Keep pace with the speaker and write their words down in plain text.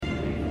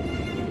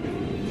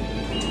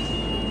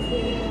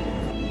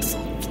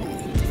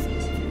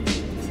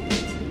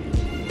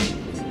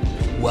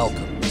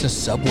Welcome to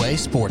Subway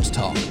Sports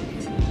Talk.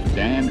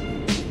 Stand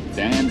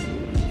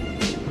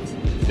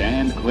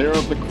clear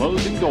of the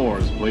closing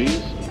doors,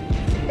 please.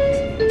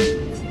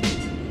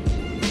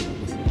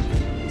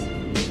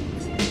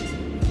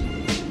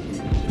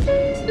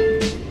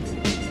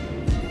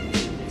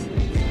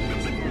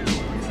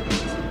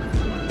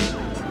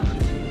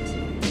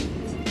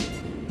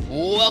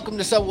 Welcome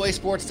to Subway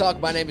Sports Talk.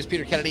 My name is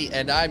Peter Kennedy,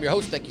 and I'm your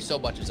host. Thank you so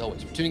much, as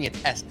always, for tuning in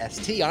to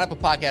SST on Apple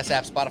Podcast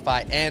app,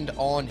 Spotify, and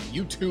on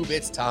YouTube.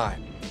 It's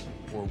time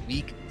for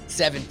Week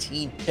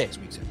 17 picks.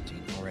 Week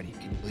 17 already.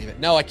 Can you believe it?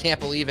 No, I can't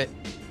believe it.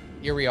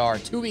 Here we are.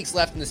 2 weeks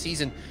left in the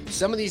season.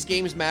 Some of these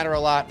games matter a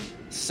lot.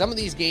 Some of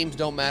these games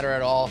don't matter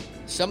at all.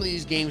 Some of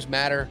these games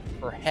matter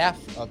for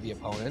half of the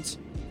opponents.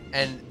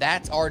 And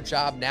that's our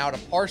job now, to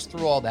parse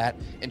through all that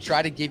and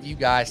try to give you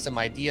guys some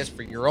ideas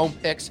for your own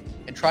picks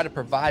and try to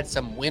provide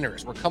some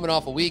winners. We're coming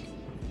off a week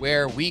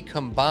where we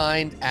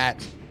combined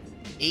at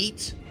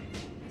 8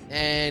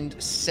 and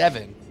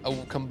 7, a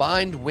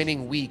combined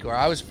winning week, or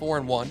I was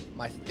 4-1,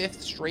 my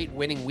 5th straight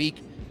winning week,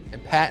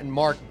 and Pat and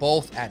Mark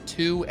both at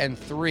 2 and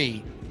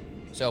 3.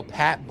 So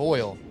Pat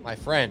Boyle, my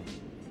friend,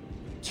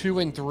 2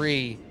 and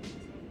 3.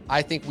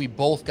 I think we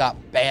both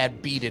got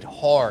bad beated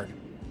hard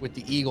with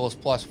the Eagles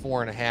plus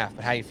 4.5.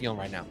 But how you feeling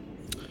right now?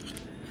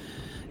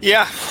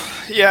 Yeah,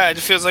 it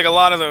feels like a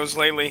lot of those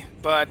lately.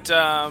 But,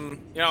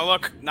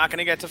 look, not going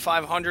to get to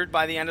 500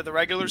 by the end of the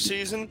regular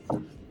season.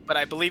 But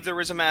I believe there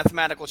is a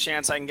mathematical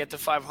chance I can get to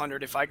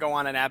 500 if I go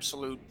on an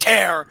absolute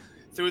tear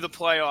through the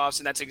playoffs.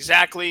 And that's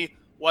exactly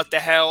what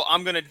the hell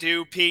I'm going to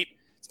do, Pete.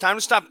 It's time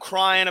to stop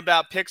crying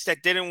about picks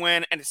that didn't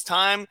win. And it's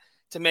time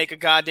to make a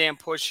goddamn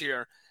push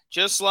here.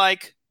 Just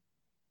like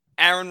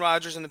Aaron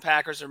Rodgers and the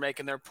Packers are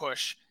making their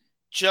push.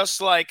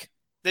 Just like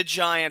the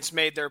Giants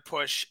made their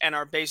push and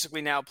are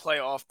basically now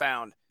playoff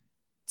bound.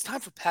 It's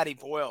time for Patty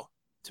Boyle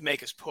to make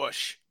his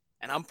push.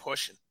 And I'm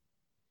pushing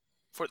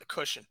for the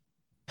cushion.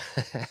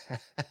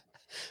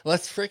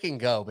 Let's freaking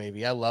go,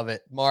 baby. I love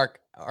it. Mark,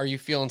 are you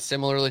feeling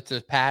similarly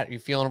to Pat? Are you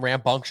feeling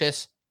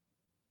rambunctious?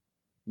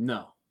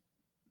 No,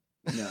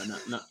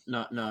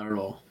 not at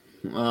all.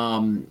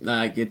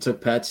 It took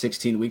Pat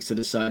 16 weeks to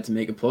decide to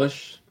make a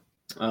push.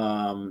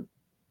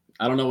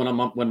 I don't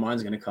know when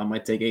mine's going to come.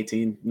 Might take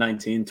 18,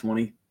 19,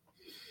 20.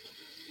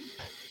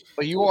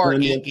 But you are 8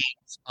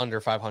 games under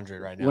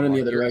 500 right now. Went in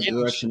the other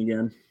direction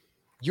again.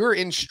 You're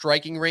in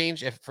striking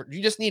range.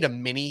 You just need a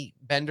mini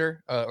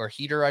bender or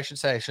heater, I should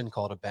say. I shouldn't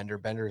call it a bender.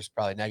 Bender is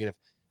probably negative.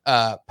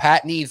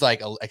 Pat needs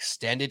like an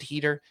extended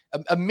heater.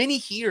 A mini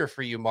heater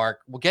for you, Mark,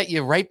 will get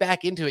you right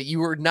back into it. You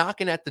were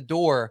knocking at the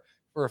door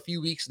for a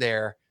few weeks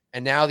there,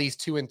 and now these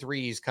 2 and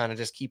 3s kind of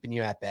just keeping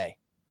you at bay.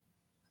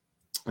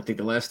 I think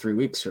the last 3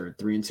 weeks are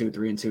 3 and 2,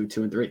 3 and 2,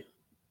 2 and 3.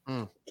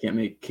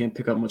 Can't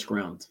pick up much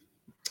ground.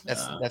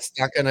 That's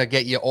not going to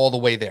get you all the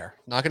way there.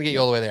 Not going to get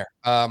you all the way there.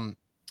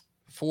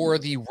 For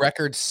the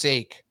record's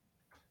sake,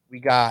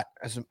 we got,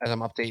 as I'm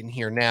updating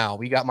here now,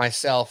 we got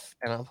myself,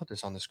 and I'll put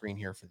this on the screen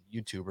here for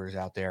the YouTubers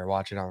out there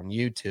watching on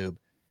YouTube.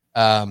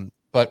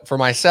 But for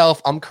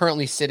myself, I'm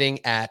currently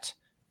sitting at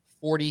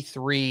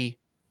 43,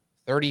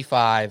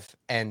 35,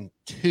 and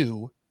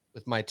 2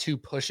 with my 2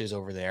 pushes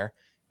over there.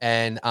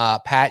 And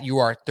Pat, you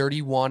are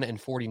 31 and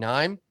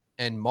 49,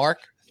 and Mark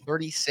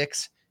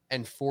 36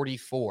 and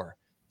 44.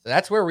 So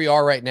that's where we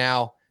are right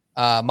now.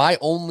 My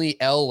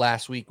only L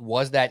last week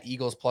was that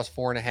Eagles plus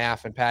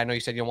 4.5. And Pat, I know you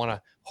said you don't want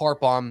to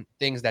harp on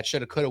things that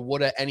shoulda, coulda,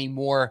 woulda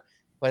anymore,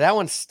 but that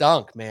one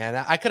stunk, man.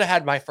 I could have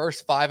had my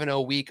first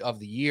 5-0 week of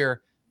the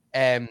year,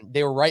 and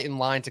they were right in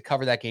line to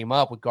cover that game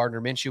up with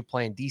Gardner Minshew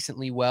playing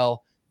decently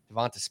well,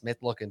 Devonta Smith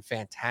looking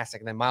fantastic,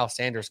 and then Miles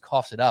Sanders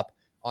coughs it up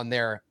on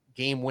their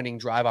game-winning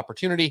drive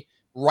opportunity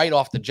right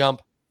off the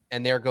jump,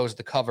 and there goes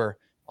the cover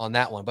on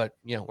that one. But,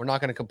 we're not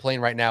going to complain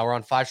right now. We're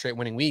on 5 straight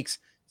winning weeks,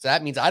 so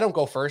that means I don't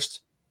go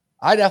first.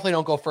 I definitely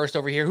don't go first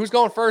over here. Who's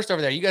going first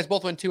over there? You guys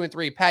both went 2 and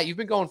 3. Pat, you've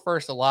been going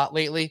first a lot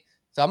lately,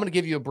 so I'm going to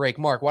give you a break.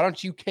 Mark, why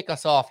don't you kick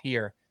us off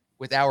here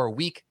with our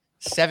Week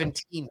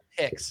 17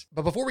 picks?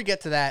 But before we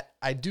get to that,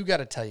 I do got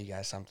to tell you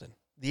guys something.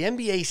 The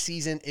NBA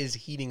season is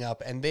heating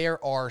up, and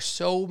there are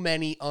so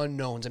many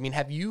unknowns. I mean,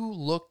 have you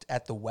looked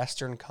at the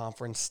Western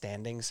Conference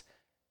standings?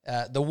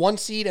 The 1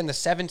 seed and the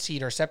 7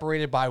 seed are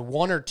separated by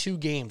 1 or 2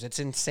 games. It's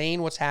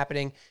insane what's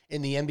happening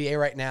in the NBA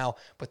right now,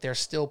 but there's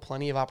still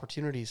plenty of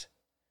opportunities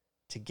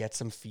to get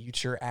some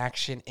future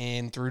action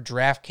in through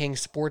DraftKings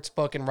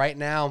Sportsbook. And right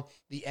now,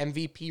 the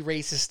MVP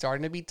race is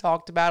starting to be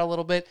talked about a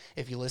little bit.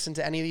 If you listen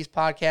to any of these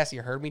podcasts,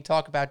 you heard me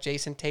talk about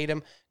Jason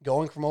Tatum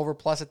going from over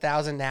plus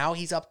 1,000. Now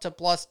he's up to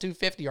plus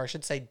 250, or I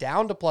should say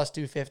down to plus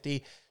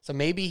 250. So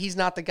maybe he's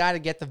not the guy to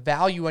get the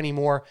value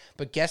anymore.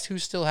 But guess who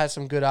still has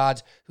some good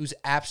odds, who's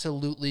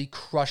absolutely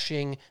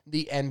crushing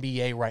the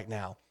NBA right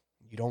now?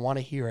 You don't want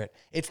to hear it.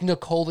 It's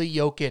Nikola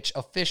Jokic,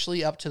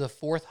 officially up to the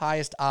 4th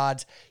highest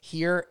odds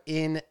here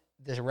in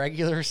the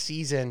regular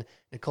season.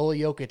 Nikola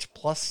Jokic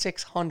plus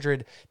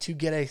 600 to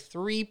get a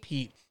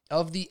 3-peat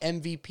of the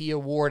MVP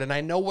award. And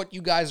I know what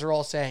you guys are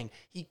all saying.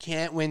 He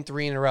can't win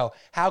 3 in a row.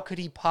 How could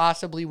he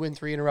possibly win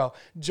 3 in a row?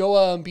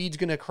 Joel Embiid's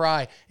going to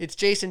cry. It's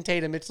Jason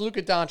Tatum. It's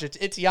Luka Doncic.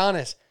 It's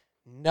Giannis.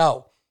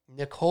 No.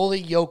 Nikola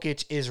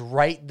Jokic is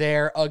right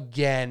there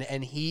again,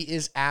 and he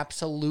is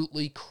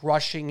absolutely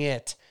crushing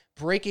it.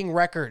 Breaking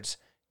records.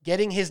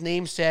 Getting his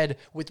name said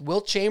with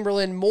Wilt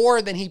Chamberlain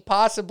more than he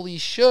possibly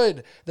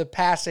should. The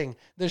passing,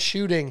 the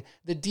shooting,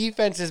 the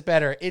defense is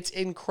better. It's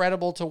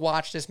incredible to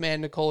watch this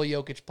man, Nikola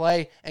Jokic,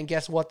 play. And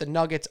guess what? The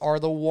Nuggets are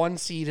the 1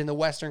 seed in the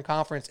Western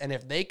Conference. And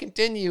if they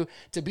continue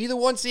to be the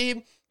 1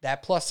 seed,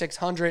 that plus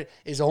 600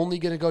 is only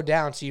going to go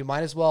down. So you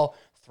might as well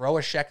throw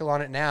a shekel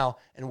on it now.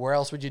 And where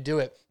else would you do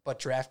it but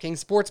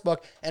DraftKings Sportsbook,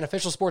 an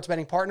official sports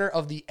betting partner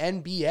of the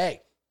NBA.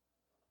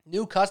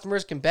 New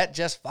customers can bet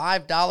just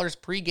 $5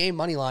 pregame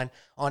moneyline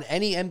on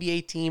any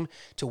NBA team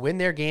to win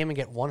their game and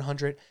get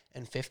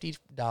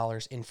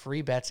 $150 in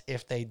free bets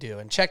if they do.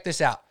 And check this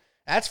out.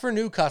 That's for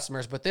new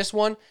customers, but this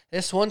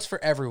one's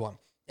for everyone.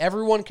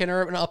 Everyone can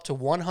earn up to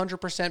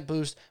 100%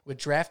 boost with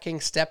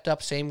DraftKings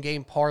stepped-up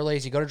same-game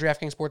parlays. You go to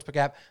DraftKings Sportsbook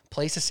app,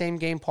 place a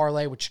same-game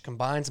parlay, which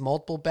combines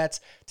multiple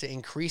bets to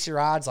increase your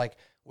odds, like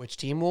which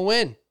team will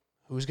win,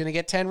 who's going to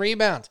get 10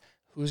 rebounds,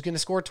 who's going to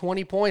score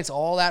 20 points,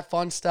 all that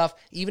fun stuff.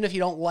 Even if you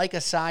don't like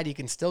a side, you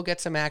can still get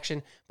some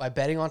action by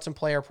betting on some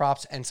player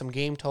props and some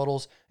game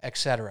totals,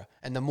 etc.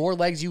 And the more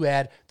legs you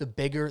add, the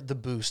bigger the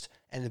boost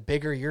and the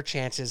bigger your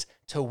chances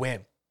to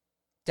win.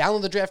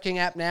 Download the DraftKings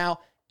app now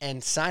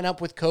and sign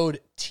up with code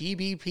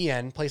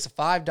TBPN. Place a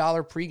 $5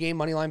 pregame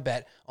moneyline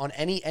bet on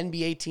any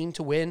NBA team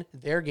to win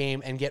their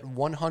game and get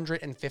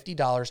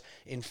 $150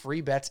 in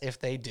free bets if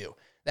they do.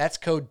 That's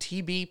code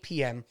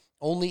TBPN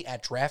only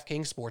at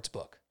DraftKings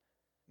Sportsbook.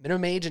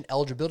 Minimum age and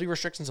eligibility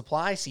restrictions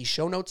apply. See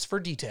show notes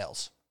for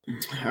details.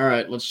 All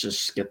right, let's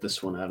just get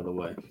this one out of the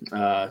way.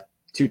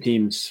 2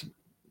 teams,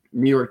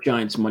 New York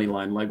Giants money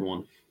line, leg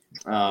 1.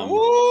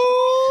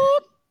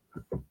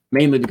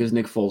 Mainly because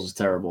Nick Foles is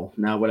terrible.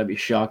 Now, would I be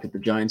shocked if the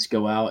Giants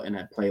go out and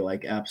I play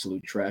like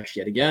absolute trash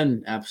yet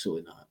again?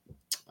 Absolutely not.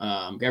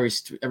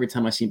 Every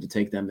time I seem to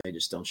take them, they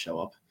just don't show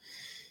up.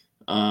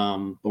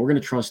 But we're gonna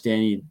trust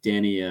Danny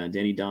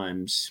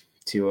Dimes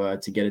to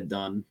get it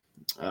done.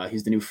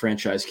 He's the new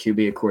franchise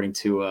QB, according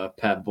to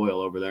Pat Boyle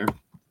over there.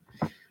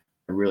 I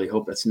really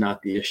hope that's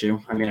not the issue.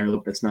 I really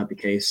hope that's not the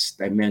case.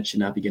 That man should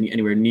not be getting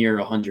anywhere near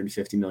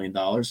 $150 million.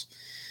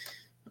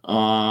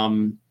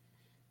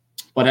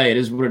 But hey, it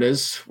is what it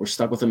is. We're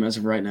stuck with him as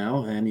of right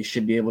now, and he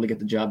should be able to get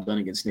the job done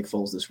against Nick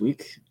Foles this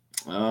week.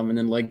 And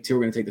then leg 2,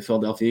 we're going to take the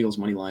Philadelphia Eagles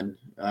money line.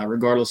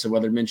 Regardless of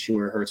whether Minshew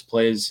or Hurts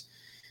plays,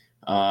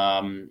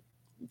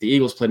 the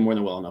Eagles played more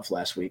than well enough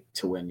last week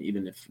to win,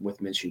 even if with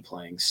Minshew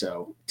playing.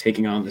 So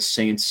taking on the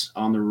Saints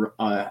on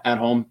the at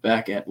home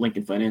back at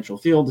Lincoln Financial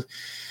Field,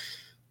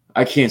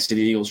 I can't see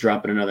the Eagles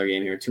dropping another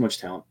game here. Too much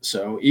talent.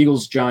 So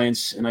Eagles,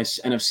 Giants, a nice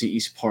NFC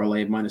East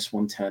parlay, minus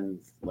 110,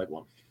 leg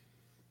 1.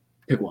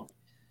 Pick one.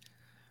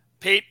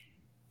 Pete,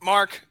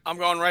 Mark, I'm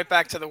going right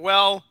back to the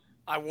well.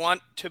 I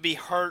want to be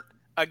hurt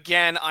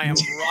again. I am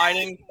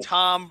riding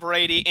Tom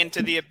Brady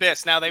into the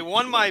abyss. Now, they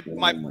won my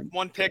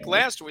one pick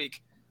last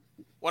week.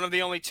 One of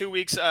the only 2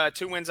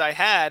 wins I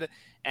had,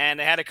 and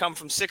they had to come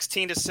from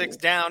 16-6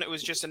 down. It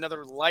was just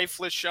another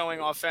lifeless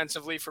showing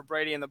offensively for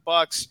Brady and the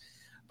Bucs.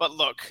 But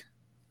look,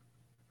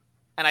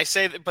 and I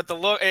say that,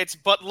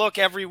 but look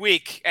every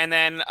week, and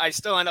then I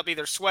still end up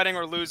either sweating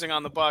or losing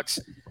on the Bucs.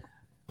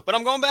 But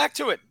I'm going back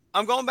to it.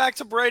 I'm going back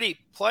to Brady.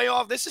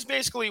 Playoff. This is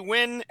basically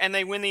win, and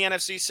they win the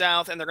NFC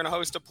South, and they're going to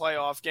host a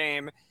playoff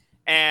game.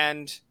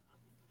 And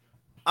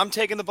I'm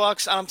taking the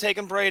Bucs, and I'm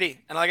taking Brady.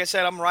 And like I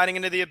said, I'm riding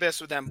into the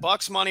abyss with them.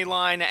 Bucs money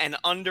line and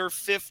under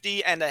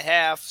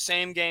 50.5,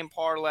 same game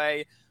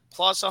parlay,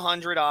 plus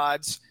 100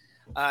 odds.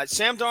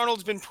 Sam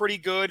Darnold's been pretty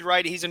good,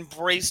 right? He's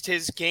embraced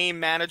his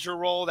game manager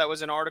role. That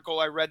was an article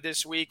I read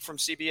this week from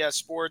CBS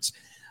Sports.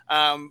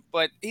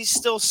 But he's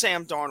still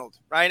Sam Darnold,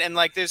 right? And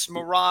like this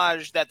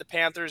mirage that the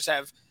Panthers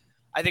have,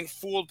 I think,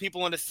 fooled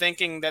people into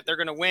thinking that they're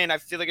going to win. I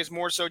feel like it's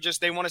more so just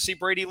they want to see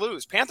Brady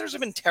lose. Panthers have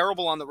been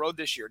terrible on the road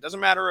this year. It doesn't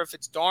matter if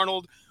it's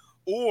Darnold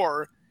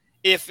or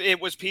if it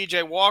was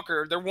PJ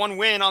Walker. Their one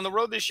win on the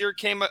road this year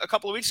came a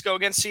couple of weeks ago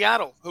against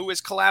Seattle, who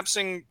is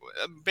collapsing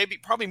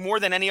probably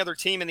more than any other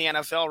team in the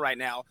NFL right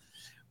now.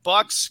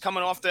 Bucs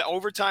coming off the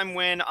overtime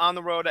win on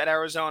the road at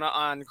Arizona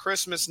on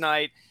Christmas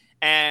night.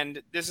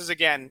 And this is,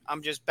 again,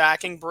 I'm just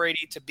backing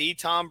Brady to be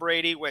Tom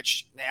Brady,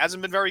 which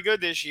hasn't been very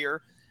good this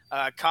year.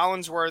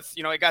 Collinsworth,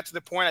 it got to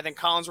the point, I think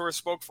Collinsworth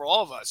spoke for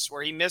all of us,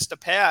 where he missed a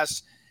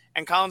pass,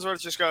 and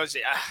Collinsworth just goes,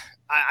 yeah,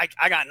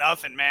 I got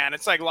nothing, man.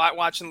 It's like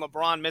watching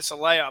LeBron miss a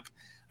layup.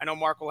 I know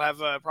Mark will have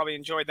probably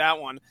enjoyed that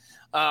one.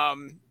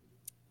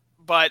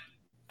 But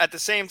at the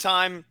same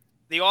time,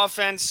 the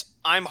offense,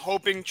 I'm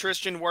hoping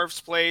Tristan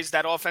Wirfs plays.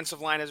 That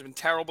offensive line has been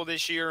terrible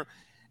this year.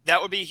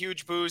 That would be a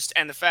huge boost.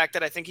 And the fact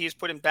that I think he's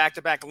put in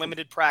back-to-back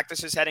limited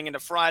practices heading into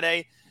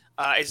Friday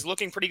is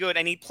looking pretty good.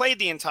 And he played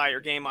the entire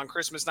game on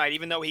Christmas night,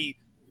 even though he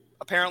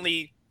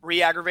apparently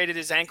re-aggravated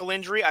his ankle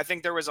injury. I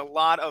think there was a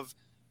lot of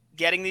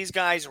getting these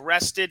guys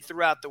rested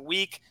throughout the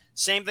week.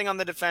 Same thing on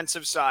the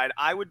defensive side.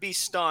 I would be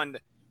stunned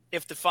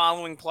if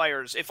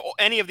if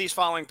any of these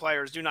following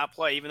players do not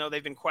play, even though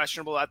they've been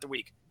questionable at the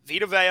week.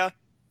 Vita Vea,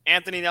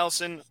 Anthony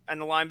Nelson,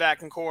 and the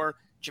linebacking core,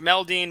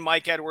 Jamel Dean,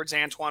 Mike Edwards,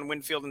 Antoine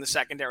Winfield in the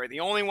secondary.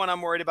 The only one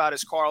I'm worried about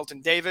is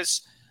Carlton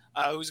Davis,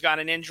 who's got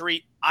an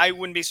injury. I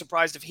wouldn't be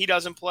surprised if he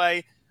doesn't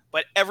play,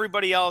 but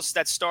everybody else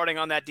that's starting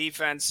on that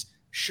defense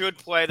should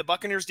play. The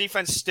Buccaneers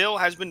defense still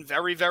has been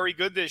very, very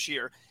good this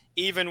year,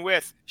 even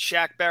with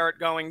Shaq Barrett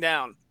going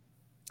down,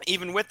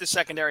 even with the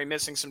secondary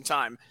missing some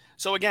time.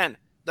 So again,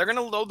 they're going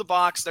to load the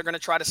box. They're going to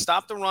try to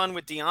stop the run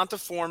with Deonta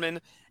Foreman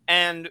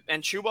and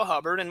Chuba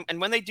Hubbard.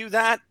 And when they do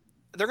that,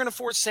 they're going to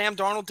force Sam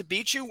Darnold to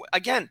beat you.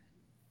 Again,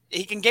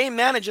 he can game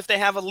manage if they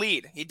have a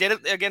lead. He did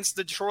it against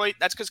Detroit.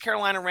 That's because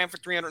Carolina ran for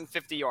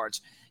 350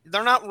 yards.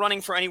 They're not running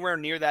for anywhere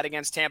near that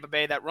against Tampa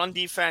Bay. That run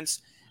defense,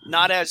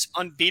 not as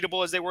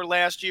unbeatable as they were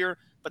last year,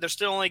 but they're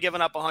still only giving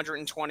up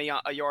 120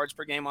 yards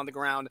per game on the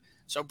ground.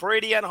 So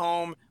Brady at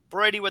home,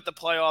 Brady with the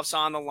playoffs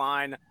on the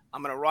line.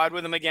 I'm going to ride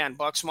with him again.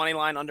 Bucks money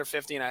line under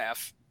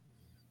 50.5.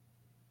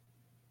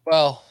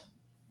 Well,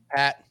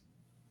 Pat,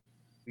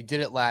 we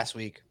did it last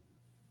week.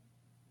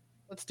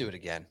 Let's do it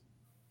again.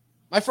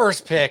 My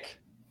first pick,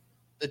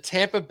 the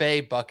Tampa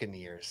Bay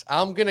Buccaneers.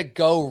 I'm going to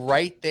go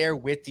right there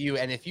with you.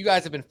 And if you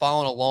guys have been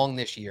following along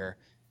this year,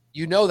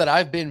 you know that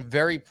I've been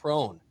very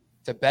prone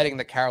to betting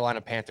the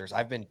Carolina Panthers.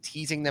 I've been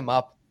teasing them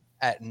up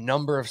at a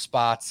number of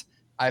spots.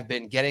 I've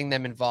been getting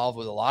them involved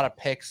with a lot of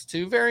picks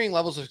to varying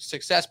levels of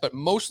success, but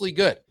mostly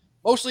good.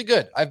 Mostly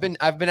good. I've been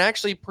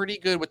actually pretty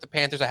good with the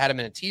Panthers. I had them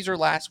in a teaser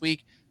last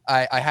week.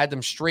 I had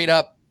them straight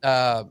up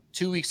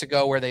 2 weeks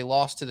ago where they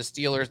lost to the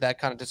Steelers. That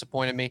kind of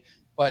disappointed me.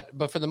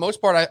 But for the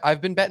most part,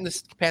 I've been betting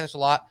the Panthers a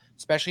lot,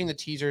 especially in the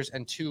teasers,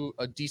 and to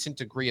a decent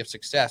degree of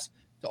success.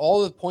 To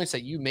all the points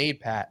that you made,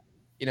 Pat,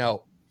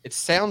 it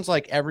sounds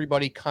like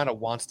everybody kind of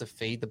wants to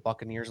fade the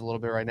Buccaneers a little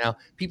bit right now.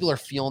 People are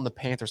feeling the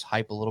Panthers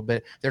hype a little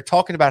bit. They're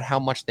talking about how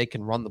much they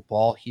can run the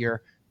ball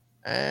here.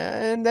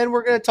 And then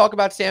we're going to talk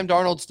about Sam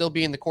Darnold still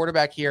being the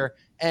quarterback here,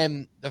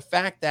 and the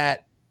fact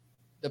that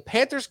the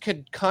Panthers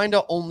could kind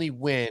of only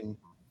win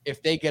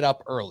if they get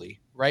up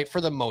early, right?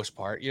 For the most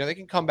part. They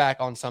can come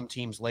back on some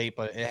teams late,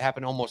 but it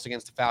happened almost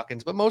against the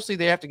Falcons. But mostly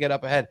they have to get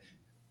up ahead.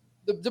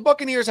 The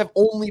Buccaneers have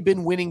only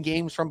been winning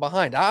games from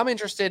behind. I'm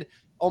interested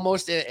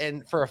almost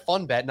in for a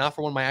fun bet, not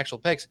for one of my actual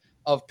picks,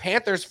 of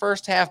Panthers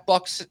first half,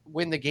 Bucks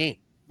win the game,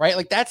 right?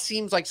 Like that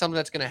seems like something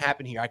that's going to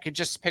happen here. I could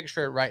just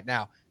picture it right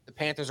now. The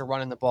Panthers are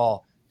running the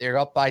ball. They're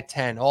up by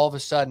 10. All of a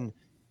sudden,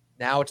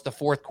 now it's the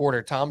fourth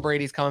quarter. Tom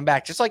Brady's coming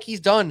back, just like he's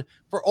done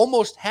for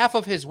almost half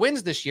of his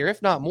wins this year,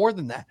 if not more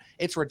than that.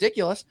 It's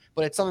ridiculous,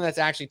 but it's something that's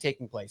actually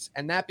taking place.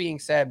 And that being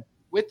said,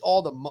 with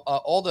all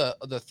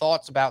the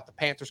thoughts about the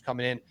Panthers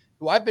coming in,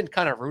 who I've been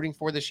kind of rooting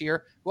for this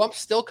year, who I'm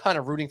still kind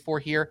of rooting for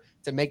here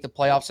to make the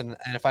playoffs, and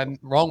if I'm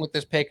wrong with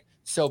this pick,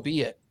 so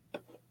be it.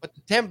 But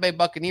the Tampa Bay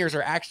Buccaneers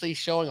are actually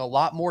showing a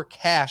lot more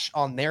cash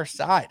on their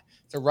side.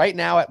 So right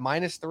now at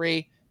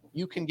 -3,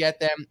 you can get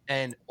them,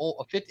 and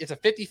it's a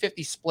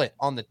 50-50 split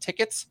on the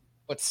tickets,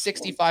 but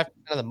 65%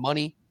 of the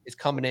money is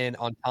coming in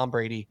on Tom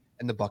Brady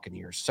and the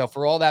Buccaneers. So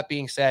for all that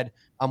being said,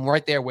 I'm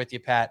right there with you,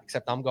 Pat,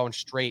 except I'm going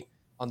straight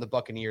on the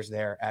Buccaneers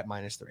there at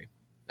 -3.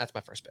 That's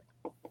my first pick.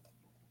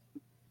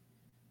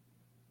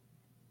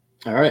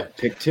 All right,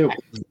 pick 2.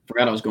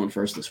 Forgot I was going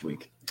first this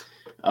week.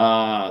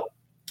 Going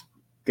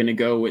to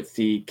go with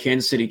the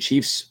Kansas City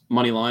Chiefs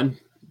money line.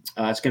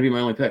 It's going to be my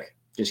only pick.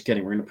 Just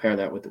kidding. We're going to pair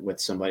that with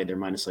somebody. They're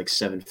minus like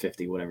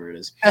 750, whatever it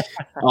is.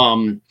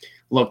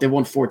 Look, they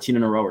won 14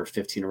 in a row or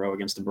 15 in a row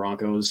against the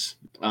Broncos.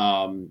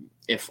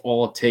 If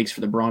all it takes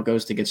for the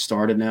Broncos to get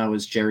started now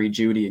is Jerry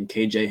Jeudy and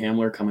KJ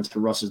Hamler coming to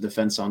Russ's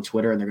defense on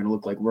Twitter, and they're going to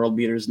look like world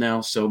beaters now,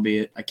 so be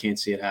it. I can't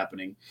see it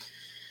happening.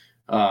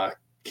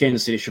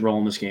 Kansas City should roll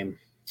in this game.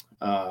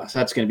 So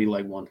that's going to be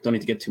leg 1. Don't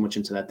need to get too much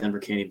into that. Denver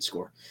can't even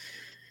score.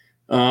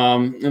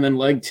 And then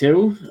leg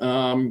 2,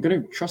 I'm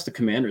going to trust the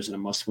Commanders in a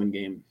must-win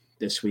game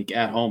this week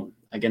at home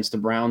against the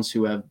Browns,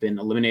 who have been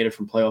eliminated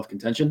from playoff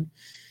contention.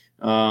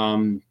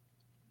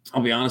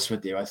 I'll be honest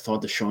with you. I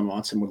thought Deshaun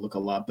Watson would look a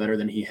lot better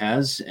than he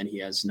has, and he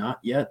has not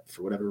yet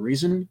for whatever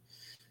reason.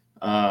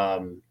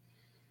 And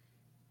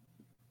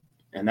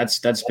that's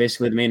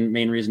basically the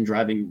main reason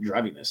driving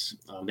this.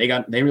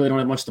 They really don't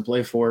have much to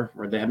play for,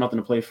 or they have nothing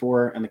to play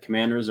for, and the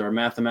Commanders are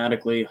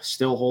mathematically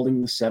still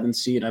holding the 7th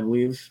seed, I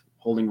believe,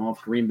 holding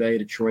off Green Bay,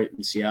 Detroit,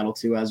 and Seattle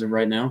too as of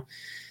right now.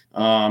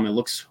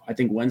 I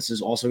think Wentz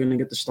is also going to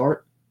get the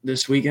start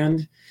this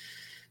weekend.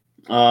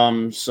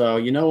 So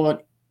you know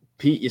what,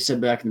 Pete, you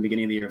said back in the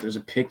beginning of the year, if there's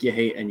a pick you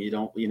hate and you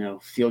don't,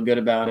 feel good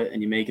about it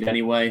and you make it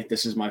anyway,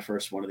 this is my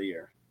first one of the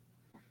year.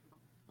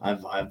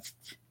 I've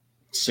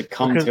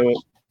succumbed to it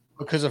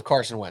because of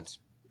Carson Wentz.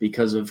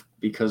 Because of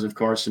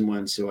Carson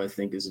Wentz, who I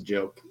think is a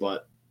joke,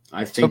 but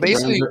I think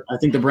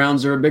the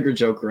Browns are a bigger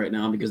joke right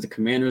now because the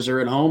Commanders are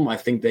at home. I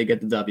think they get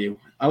the W.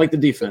 I like the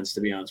defense,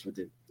 to be honest with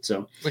you.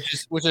 So, which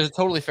is a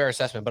totally fair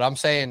assessment. But I'm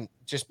saying,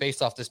 just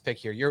based off this pick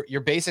here,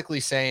 you're basically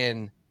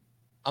saying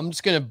I'm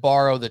just going to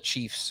borrow the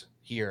Chiefs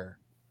here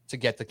to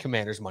get the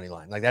Commanders money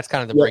line. Like that's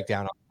kind of the Yep.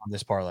 breakdown on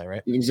this parlay,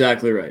 right?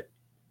 Exactly right.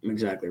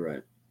 Exactly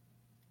right.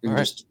 And All right.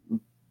 just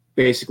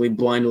basically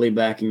blindly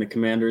backing the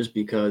Commanders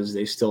because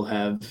they still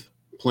have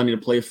plenty to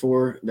play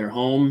for. They're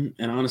home.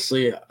 And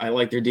honestly, I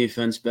like their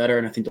defense better,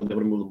 and I think they'll be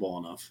able to move the ball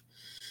enough.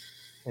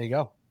 There you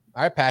go.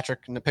 All right,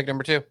 Patrick, pick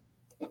number 2.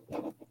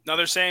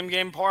 Another same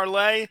game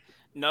parlay,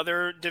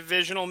 another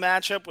divisional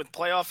matchup with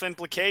playoff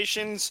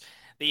implications.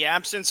 The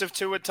absence of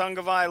Tua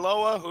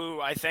Tagovailoa,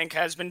 who I think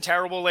has been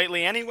terrible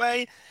lately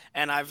anyway,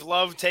 and I've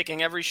loved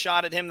taking every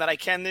shot at him that I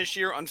can this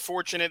year.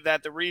 Unfortunate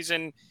that the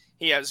reason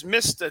he has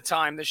missed the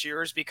time this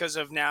year is because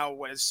of now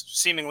what is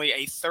seemingly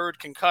a third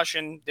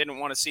concussion. Didn't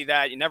want to see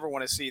that. You never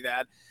want to see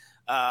that.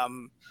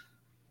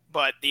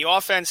 But the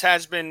offense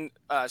has been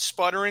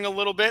sputtering a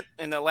little bit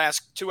in the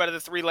last 2 out of the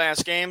 3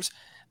 last games.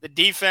 The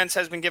defense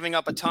has been giving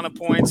up a ton of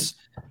points.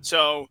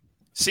 So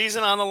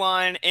season on the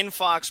line in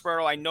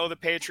Foxborough. I know the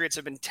Patriots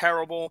have been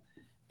terrible,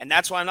 and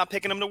that's why I'm not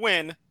picking them to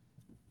win.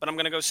 But I'm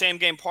going to go same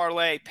game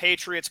parlay,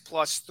 Patriots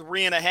plus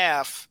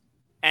 3.5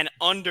 and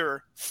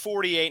under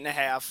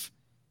 48.5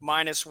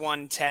 minus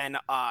 110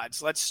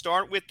 odds. Let's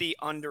start with the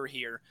under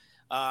here.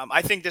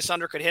 I think this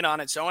under could hit on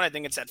its own. I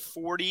think it's at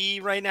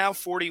 40 right now,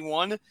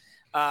 41.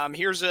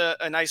 Here's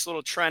a nice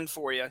little trend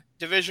for you.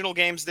 Divisional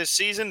games this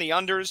season, the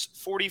unders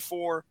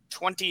 44,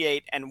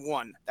 28, and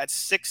 1.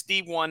 That's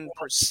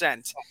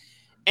 61%.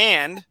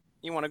 And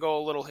you want to go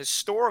a little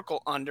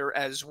historical under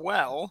as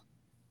well.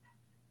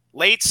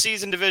 Late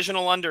season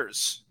divisional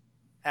unders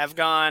have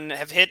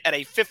hit at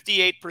a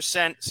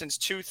 58% since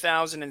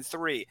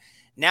 2003.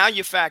 Now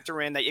you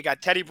factor in that you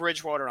got Teddy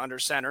Bridgewater under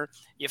center.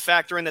 You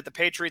factor in that the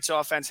Patriots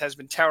offense has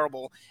been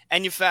terrible.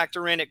 And you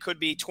factor in it could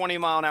be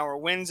 20-mile-an-hour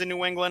winds in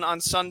New England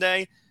on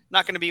Sunday.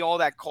 Not going to be all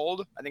that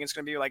cold. I think it's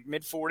going to be like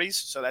mid-40s.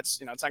 So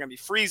that's, it's not going to be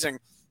freezing.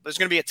 But there's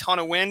going to be a ton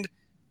of wind.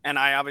 And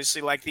I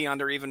obviously like the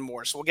under even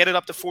more. So we'll get it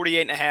up to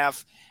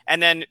 48.5.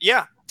 And then,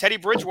 Teddy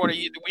Bridgewater,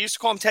 we used to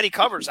call him Teddy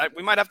Covers.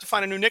 We might have to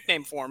find a new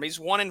nickname for him. He's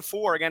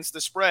 1-4 against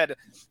the spread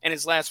in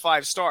his last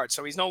 5 starts.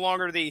 So he's no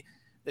longer the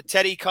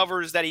Teddy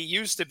Covers that he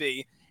used to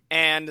be.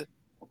 And,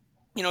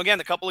 again,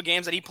 the couple of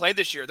games that he played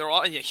this year, they're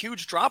all a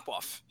huge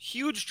drop-off.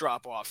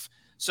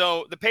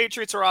 So the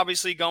Patriots are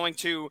obviously going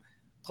to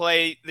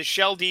play the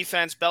shell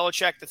defense.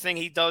 Belichick, the thing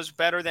he does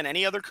better than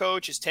any other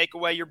coach is take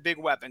away your big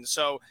weapons.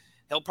 So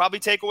he'll probably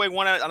take away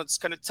one. It's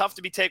kind of tough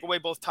to take away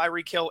both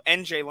Tyreek Hill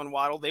and Jalen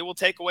Waddle. They will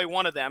take away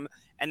one of them.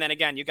 And then,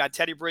 again, you got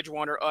Teddy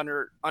Bridgewater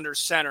under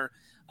center.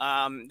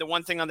 The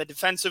one thing on the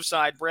defensive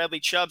side, Bradley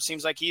Chubb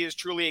seems like he is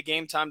truly a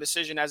game-time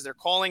decision as they're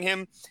calling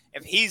him.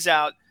 If he's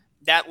out,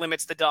 that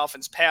limits the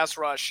Dolphins' pass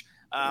rush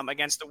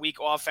against the weak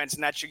offense,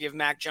 and that should give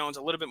Mac Jones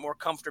a little bit more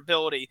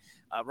comfortability.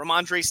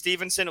 Ramondre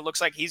Stevenson, it looks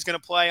like he's going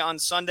to play on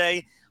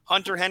Sunday.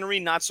 Hunter Henry,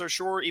 not so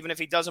sure. Even if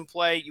he doesn't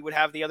play, you would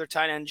have the other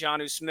tight end,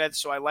 Jonnu Smith.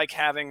 So I like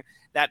having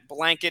that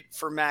blanket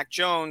for Mac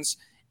Jones.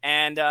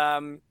 And,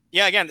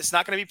 again, it's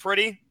not going to be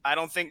pretty. I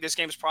don't think this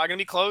game is probably going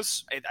to be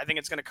close. I think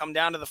it's going to come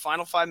down to the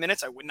final 5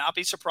 minutes. I would not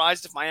be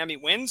surprised if Miami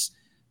wins.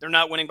 They're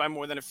not winning by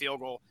more than a field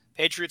goal.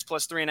 Patriots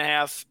plus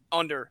 3.5,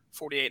 under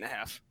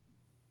 48.5.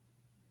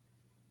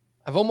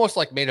 I've almost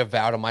made a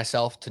vow to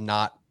myself to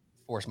not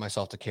force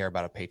myself to care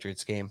about a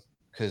Patriots game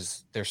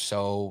because they're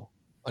so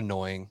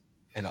annoying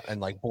and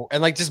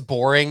just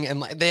boring.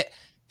 And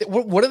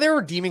what are their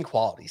redeeming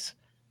qualities,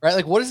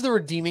 right? What is the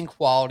redeeming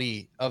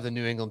quality of the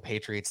New England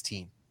Patriots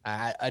team?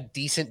 A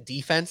decent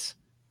defense.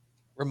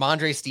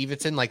 Ramondre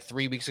Stevenson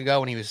 3 weeks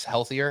ago when he was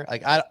healthier.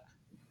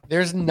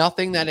 There's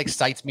nothing that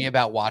excites me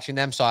about watching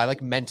them. So I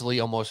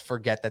mentally almost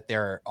forget that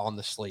they're on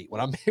the slate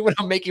when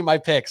I'm making my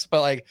picks.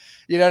 But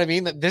you know what I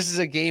mean? This is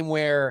a game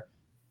where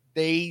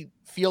they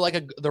feel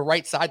like the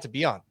right side to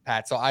be on,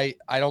 Pat. So I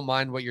don't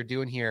mind what you're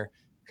doing here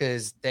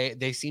because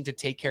they seem to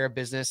take care of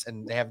business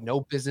and they have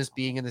no business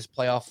being in this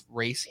playoff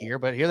race here.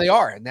 But here they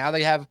are. And now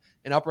they have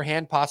an upper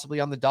hand possibly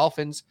on the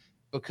Dolphins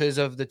because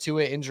of the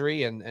Tua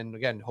injury. And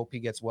again, hope he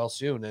gets well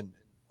soon and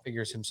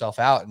figures himself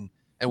out and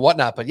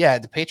whatnot. But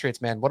the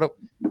Patriots, man, what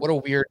a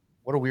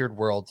weird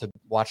world to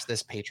watch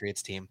this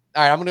Patriots team.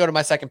 All right, I'm gonna go to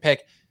my second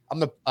pick. I'm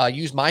gonna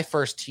use my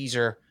first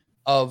teaser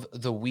of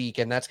the week,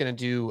 and that's gonna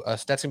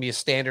be a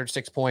standard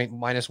 6-point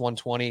minus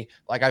 120,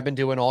 like I've been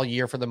doing all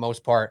year for the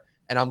most part.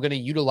 And I'm gonna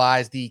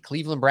utilize the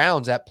Cleveland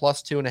Browns at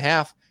plus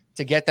 2.5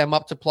 to get them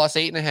up to plus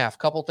 8.5.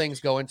 Couple things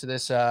go into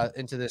this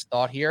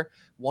thought here.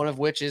 One of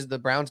which is the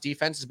Browns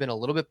defense has been a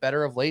little bit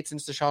better of late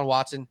since Deshaun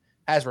Watson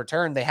has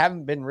returned. They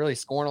haven't been really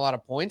scoring a lot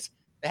of points.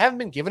 They haven't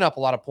been giving up a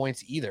lot of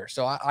points either.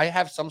 So I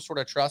have some sort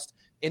of trust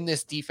in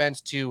this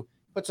defense to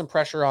put some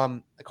pressure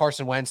on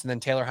Carson Wentz and then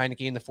Taylor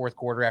Heineke in the fourth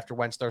quarter after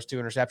Wentz throws 2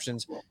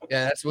 interceptions.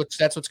 Yeah, that's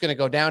what's going to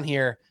go down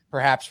here,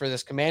 perhaps, for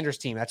this Commanders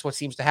team. That's what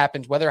seems to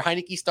happen. Whether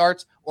Heineke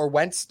starts or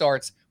Wentz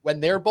starts,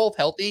 when they're both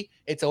healthy,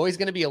 it's always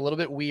going to be a little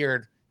bit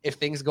weird if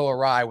things go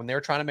awry when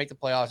they're trying to make the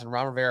playoffs and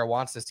Ron Rivera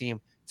wants this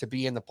team to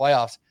be in the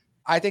playoffs.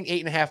 I think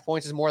 8.5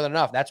 points is more than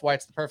enough. That's why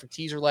it's the perfect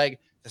teaser leg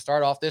to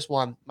start off this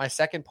one. My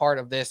second part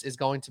of this is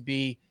going to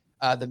be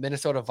the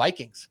Minnesota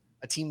Vikings,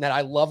 a team that I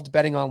loved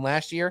betting on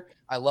last year.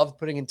 I loved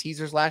putting in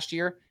teasers last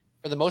year.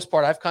 for the most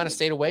part, I've kind of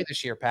stayed away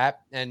this year,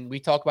 Pat. And we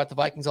talk about the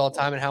Vikings all the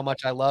time and how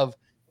much I love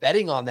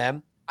betting on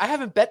them. I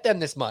haven't bet them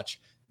that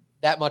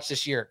much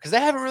this year because they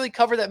haven't really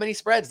covered that many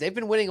spreads. They've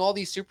been winning all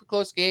these super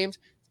close games.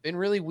 It's been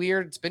really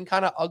weird. It's been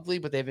kind of ugly,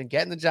 but they've been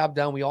getting the job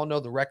done. We all know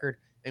the record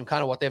and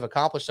kind of what they've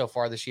accomplished so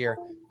far this year.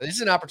 But this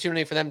is an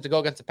opportunity for them to go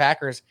against the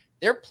Packers.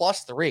 They're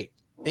 +3.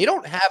 They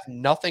don't have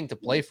nothing to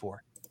play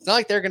for. It's not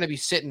like they're going to be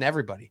sitting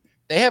everybody.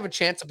 They have a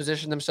chance to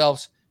position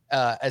themselves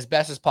as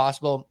best as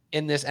possible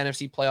in this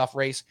NFC playoff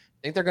race. I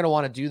think they're going to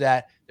want to do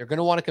that. They're going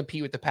to want to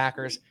compete with the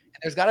Packers. And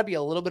there's got to be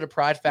a little bit of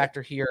pride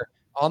factor here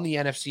on the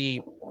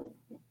NFC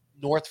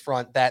North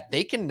front that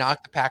they can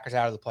knock the Packers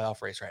out of the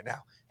playoff race right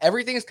now.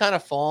 Everything is kind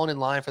of fallen in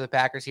line for the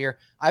Packers here.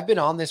 I've been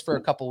on this for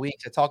a couple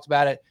weeks. I talked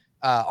about it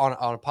on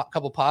a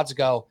couple pods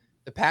ago.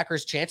 The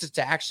Packers' chances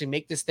to actually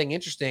make this thing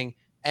interesting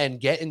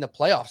and get in the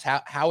playoffs,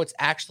 how it's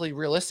actually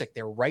realistic.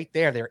 They're right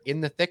there. They're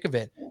in the thick of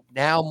it.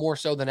 Now more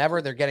so than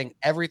ever, they're getting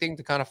everything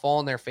to kind of fall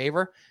in their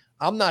favor.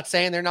 I'm not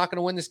saying they're not going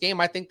to win this game.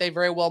 I think they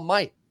very well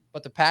might.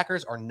 But the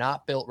Packers are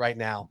not built right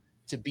now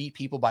to beat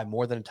people by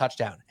more than a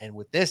touchdown. And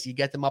with this, you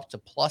get them up to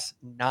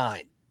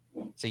 +9.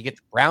 So you get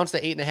the Browns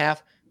to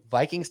 8.5,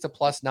 Vikings to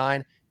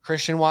 +9.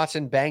 Christian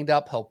Watson banged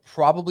up. He'll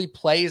probably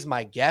play is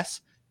my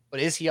guess. But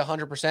is he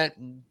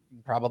 100%?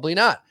 Probably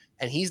not.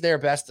 And he's their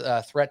best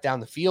threat down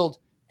the field.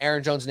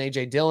 Aaron Jones and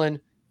A.J. Dillon,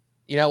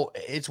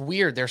 it's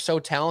weird. They're so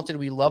talented.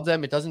 We love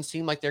them. It doesn't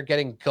seem like they're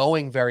getting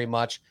going very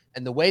much.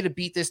 And the way to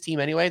beat this team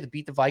anyway, to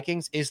beat the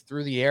Vikings, is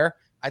through the air.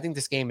 I think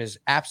this game is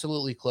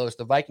absolutely close.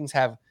 The Vikings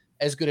have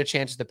as good a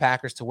chance as the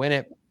Packers to win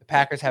it. The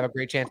Packers have a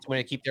great chance to win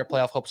it, keep their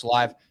playoff hopes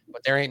alive,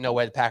 but there ain't no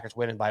way the Packers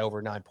winning by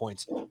over 9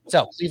 points.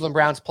 So Cleveland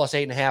Browns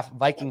 +8.5,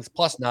 Vikings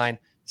 +9,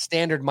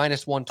 standard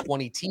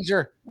 -120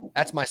 teaser.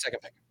 That's my second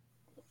pick.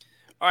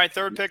 All right,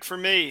 third pick for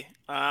me.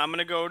 I'm going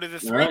to go to the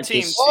three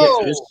teams.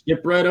 Just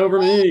skip right over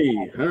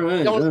me. All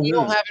right. We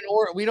don't have an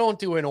order. We don't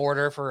do an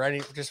order for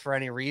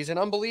any reason.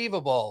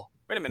 Unbelievable.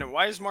 Wait a minute.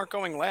 Why is Mark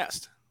going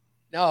last?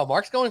 No,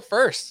 Mark's going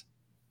first.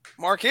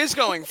 Mark is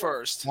going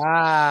first. You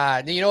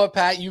know what,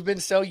 Pat? You've been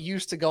so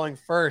used to going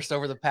first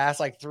over the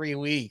past 3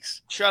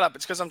 weeks. Shut up.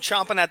 It's because I'm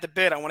chomping at the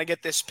bit. I want to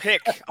get this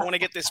pick. I want to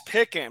get this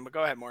pick in. But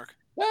go ahead, Mark.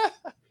 Go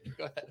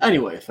ahead.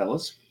 Anyway,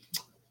 fellas.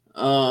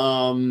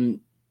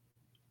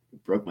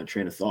 Broke my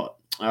train of thought.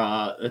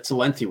 It's a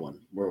lengthy one.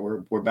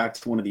 We're back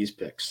to one of these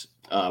picks.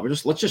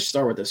 Let's just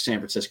start with the San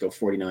Francisco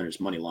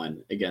 49ers money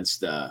line against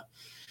the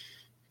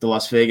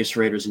Las Vegas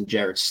Raiders and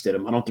Jarrett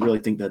Stidham. I don't really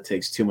think that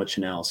takes too much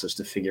analysis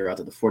to figure out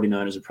that the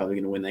 49ers are probably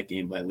going to win that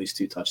game by at least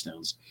 2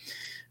 touchdowns.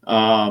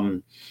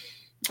 And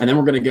then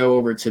we're going to go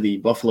over to the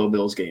Buffalo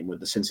Bills game with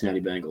the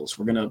Cincinnati Bengals.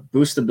 We're going to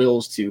boost the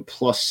Bills to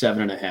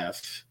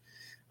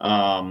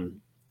 +7.5.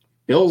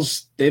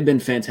 Bills, they've been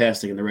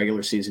fantastic in the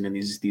regular season in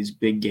these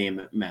big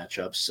game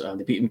matchups.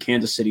 They beat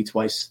Kansas City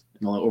twice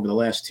over the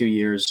last 2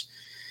 years.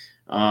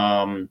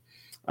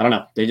 I don't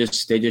know. They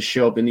just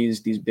show up in these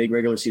big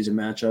regular season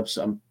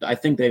matchups. I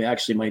think they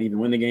actually might even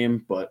win the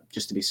game, but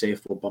just to be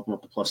safe, we'll bump them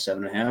up to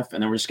 +7.5.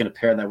 And then we're just going to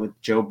pair that with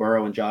Joe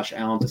Burrow and Josh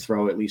Allen to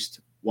throw at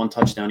least 1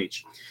 touchdown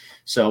each.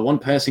 So 1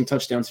 passing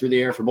touchdown through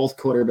the air for both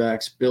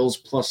quarterbacks,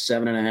 Bills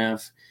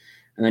 +7.5.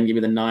 And then give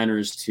me the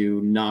Niners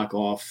to knock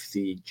off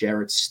the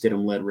Jarrett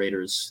Stidham-led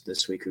Raiders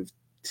this week, who've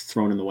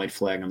thrown in the white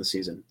flag on the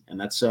season. And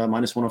that's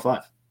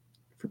 -105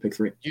 for pick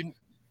 3.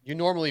 You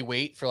normally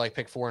wait for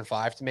pick 4 and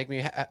 5 to make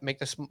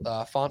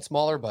the font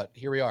smaller, but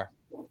here we are.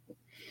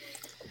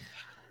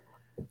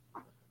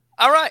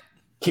 All right.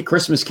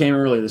 Christmas came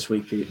early this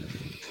week, Pete.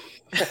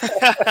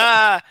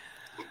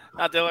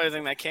 Not the only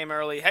thing that came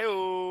early. Hey,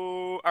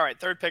 all right,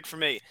 third pick for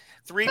me.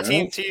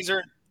 3-team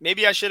teaser.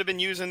 Maybe I should have been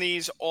using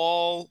these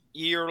all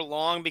year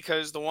long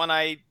because the one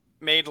I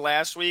made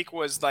last week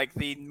was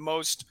the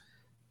most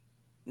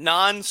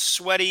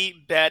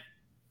non-sweaty bet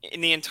in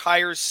the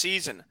entire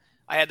season.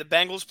 I had the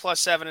Bengals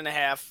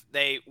 +7.5.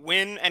 They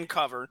win and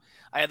cover.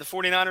 I had the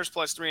 49ers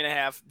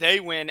 +3.5.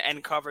 They win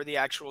and cover the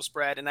actual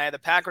spread. And I had the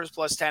Packers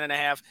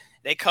 +10.5.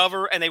 They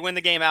cover and they win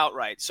the game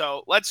outright.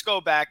 So let's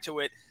go back to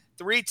it.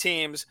 3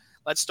 teams.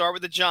 Let's start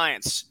with the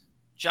Giants.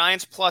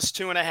 Giants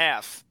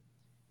 +2.5.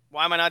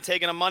 Why am I not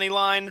taking a money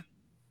line?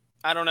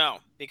 I don't know,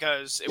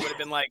 because it would have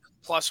been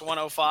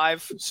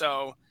 +105.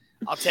 So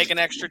I'll take an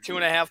extra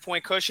 2.5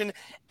 point cushion.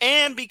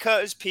 And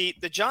because,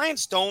 Pete, the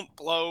Giants don't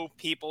blow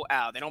people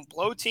out. They don't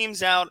blow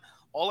teams out.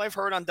 All I've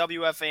heard on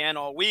WFAN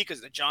all week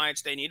is the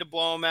Giants, they need to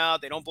blow them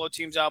out. They don't blow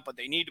teams out, but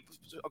they need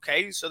to.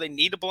 Okay, so they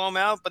need to blow them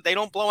out, but they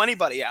don't blow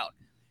anybody out.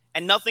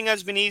 And nothing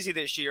has been easy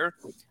this year.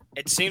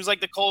 It seems like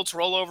the Colts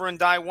roll over and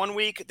die one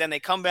week, then they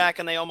come back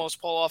and they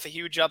almost pull off a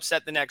huge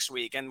upset the next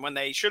week. And when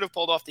they should have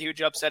pulled off the huge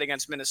upset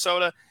against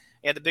Minnesota,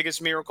 they had the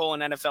biggest miracle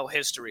in NFL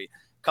history.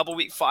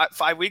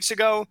 5 weeks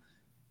ago,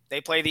 they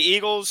play the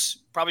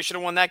Eagles. Probably should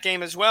have won that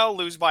game as well,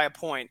 lose by a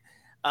point.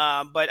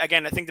 But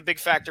again, I think the big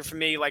factor for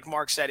me, like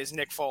Mark said, is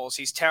Nick Foles.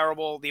 He's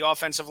terrible. The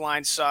offensive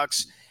line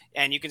sucks.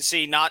 And you can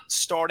see not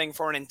starting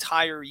for an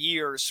entire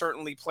year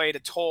certainly played a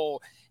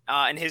toll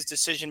in his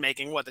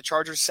decision-making. The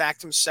Chargers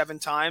sacked him 7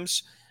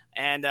 times.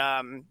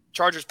 And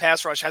Chargers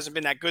pass rush hasn't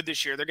been that good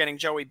this year. They're getting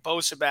Joey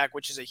Bosa back,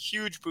 which is a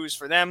huge boost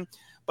for them.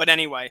 But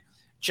anyway,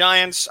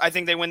 Giants, I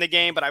think they win the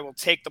game, but I will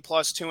take the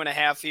plus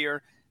 2.5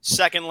 here.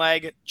 Second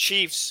leg,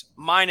 Chiefs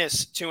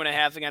minus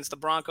 2.5 against the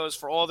Broncos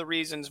for all the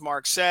reasons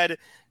Mark said.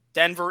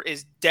 Denver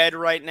is dead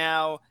right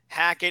now.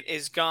 Hackett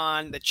is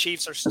gone. The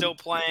Chiefs are still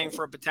playing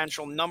for a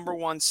potential number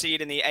 1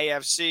 seed in the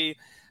AFC.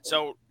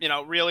 So,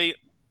 really,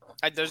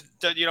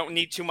 you don't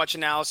need too much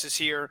analysis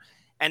here.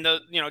 And,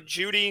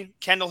 Judy,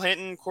 Kendall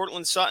Hinton,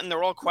 Cortland Sutton,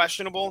 they're all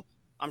questionable.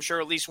 I'm sure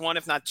at least one,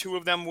 if not two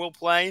of them will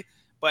play.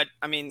 But,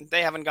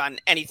 they haven't gotten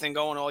anything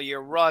going all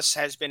year. Russ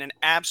has been an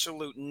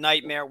absolute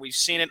nightmare. We've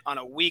seen it on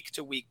a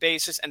week-to-week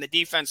basis, and the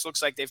defense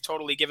looks like they've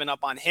totally given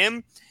up on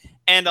him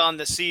and on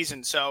the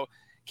season. So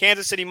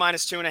Kansas City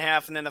minus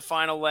 2.5, and then the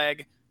final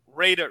leg,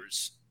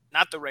 Raiders,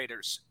 not the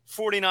Raiders,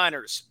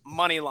 49ers,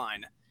 money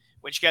line,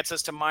 which gets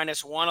us to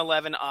minus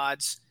 111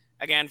 odds.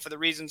 Again, for the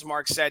reasons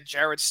Mark said,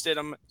 Jarrett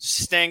Stidham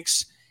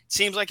stinks.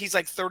 Seems like he's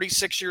like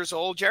 36 years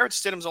old. Jarrett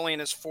Stidham's only in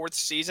his 4th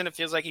season. It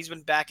feels like he's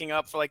been backing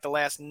up for like the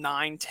last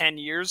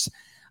 9-10 years.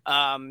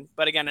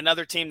 But again,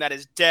 another team that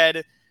is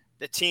dead.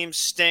 The team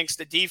stinks.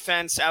 The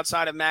defense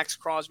outside of Max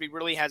Crosby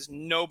really has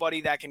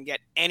nobody that can get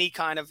any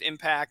kind of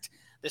impact.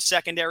 The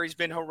secondary's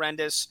been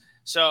horrendous.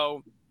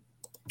 So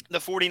the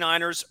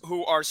 49ers,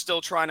 who are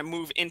still trying to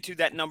move into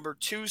that number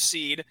 2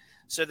 seed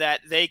so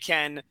that they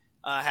can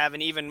have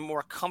an even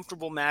more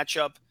comfortable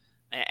matchup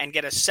and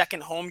get a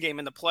second home game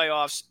in the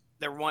playoffs.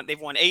 They've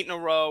won 8 in a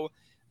row.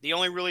 The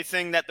only really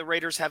thing that the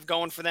Raiders have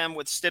going for them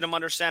with Stidham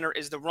under center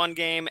is the run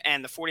game,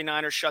 and the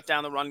 49ers shut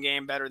down the run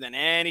game better than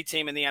any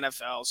team in the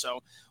NFL.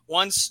 So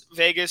once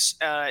Vegas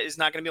is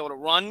not going to be able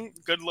to run,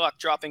 good luck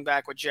dropping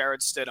back with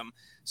Jarrett Stidham.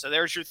 So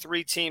there's your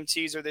 3-team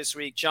teaser this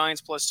week.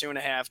 Giants plus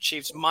 2.5,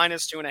 Chiefs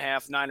minus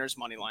 2.5, Niners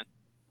money line.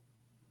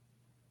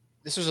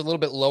 This was a little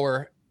bit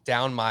lower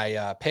down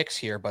my picks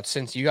here, but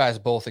since you guys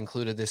both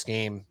included this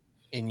game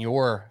in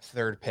your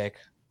third pick,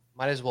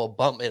 might as well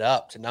bump it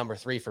up to number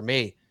 3 for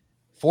me.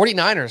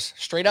 49ers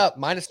straight up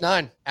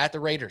 -9 at the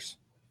Raiders.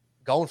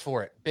 Going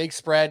for it. Big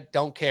spread.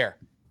 Don't care.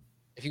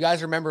 If you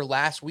guys remember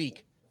last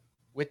week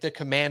with the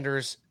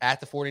Commanders at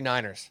the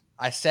 49ers,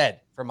 I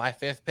said for my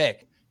 5th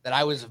pick that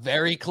I was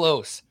very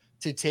close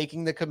to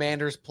taking the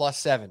Commanders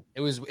 +7.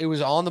 It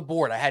was on the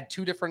board. I had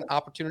 2 different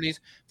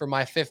opportunities for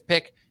my 5th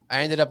pick.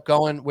 I ended up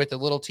going with a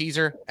little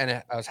teaser,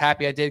 and I was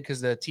happy I did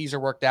because the teaser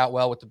worked out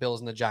well with the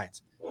Bills and the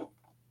Giants.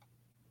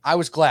 I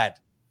was glad.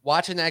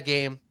 Watching that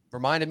game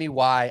reminded me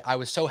why I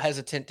was so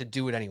hesitant to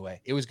do it anyway.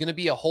 It was going to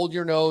be a hold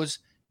your nose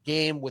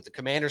game with the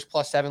Commanders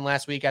 +7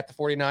 last week at the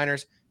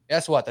 49ers.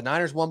 Guess what? The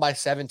Niners won by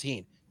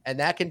 17. And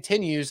that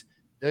continues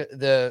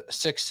the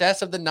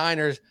success of the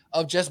Niners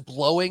of just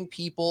blowing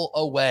people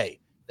away.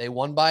 They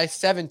won by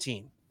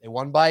 17. They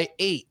won by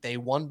 8. They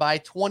won by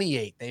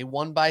 28. They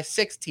won by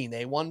 16.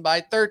 They won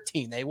by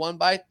 13. They won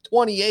by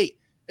 28.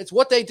 It's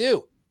what they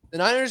do. The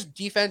Niners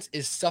defense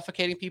is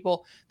suffocating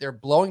people. They're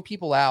blowing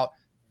people out.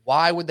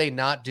 Why would they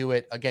not do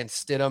it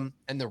against Stidham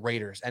and the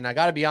Raiders? And I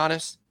got to be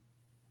honest,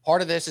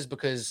 part of this is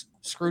because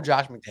screw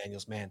Josh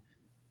McDaniels, man.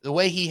 The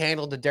way he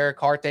handled the Derek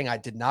Carr thing, I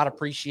did not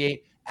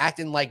appreciate.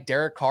 Acting like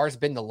Derek Carr's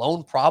been the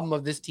lone problem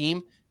of this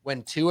team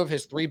when 2 of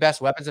his 3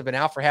 best weapons have been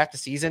out for half the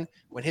season,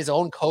 when his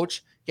own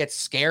coach gets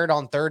scared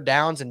on 3rd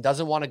downs and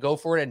doesn't want to go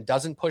for it and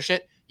doesn't push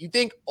it. You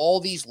think all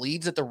these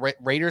leads that the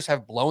Raiders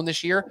have blown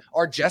this year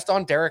are just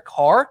on Derek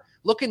Carr?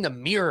 Look in the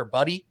mirror,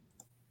 buddy.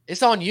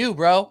 It's on you,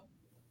 bro.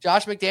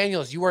 Josh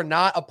McDaniels, you are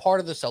not a part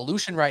of the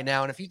solution right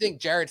now. And if you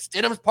think Jarrett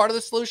Stidham's part of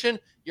the solution,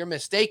 you're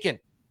mistaken.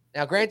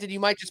 Now, granted,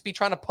 you might just be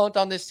trying to punt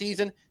on this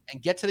season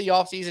and get to the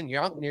offseason.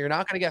 You're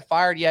not going to get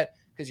fired yet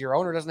because your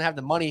owner doesn't have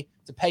the money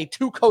to pay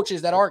 2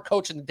 coaches that aren't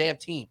coaching the damn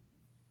team.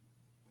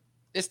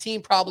 This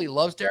team probably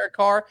loves Derek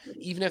Carr,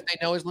 even if they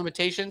know his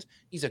limitations.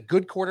 He's a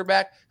good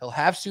quarterback. He'll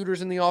have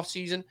suitors in the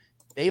offseason.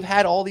 They've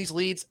had all these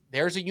leads.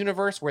 There's a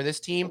universe where this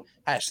team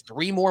has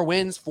 3 more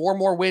wins, 4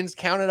 more wins,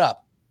 count it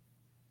up.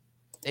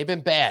 They've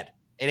been bad.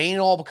 It ain't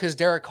all because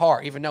Derek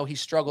Carr, even though he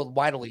struggled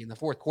mightily in the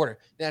 4th quarter.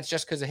 That's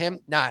just because of him?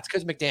 Nah, it's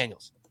because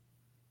McDaniels.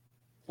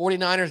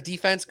 49ers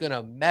defense going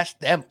to mess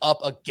them up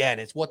again.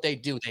 It's what they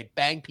do. They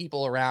bang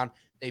people around.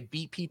 They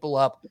beat people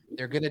up.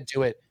 They're going to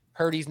do it.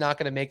 Purdy's not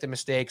going to make the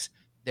mistakes.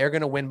 They're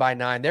going to win by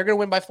 9. They're going to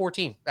win by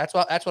 14. That's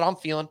what I'm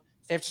feeling.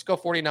 San Francisco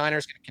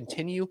 49ers going to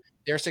continue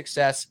their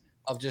success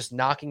of just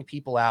knocking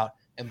people out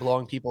and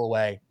blowing people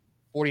away.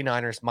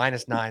 49ers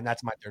 -9.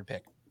 That's my 3rd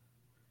pick.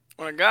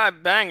 When a guy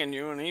banging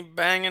you and he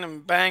banging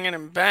and banging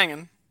and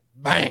banging.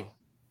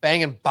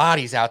 Banging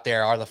bodies out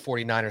there are the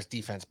 49ers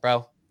defense,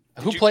 bro.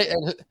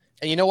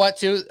 And you know what,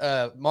 too,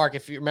 Mark,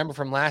 if you remember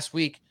from last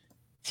week,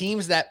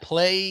 teams that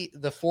play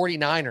the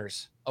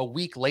 49ers a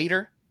week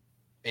later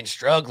been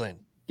struggling.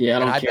 Yeah, I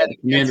don't care. The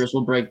Commanders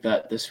will break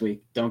that this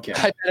week. Don't care.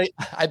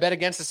 I bet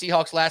against the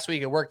Seahawks last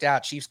week. It worked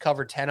out. Chiefs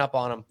covered 10 up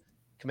on them.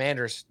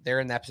 Commanders, they're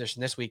in that position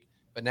this week.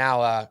 But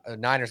now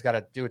Niners got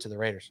to do it to the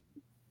Raiders.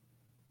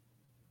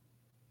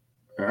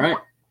 All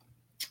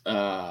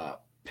right.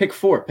 Pick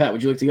 4. Pat,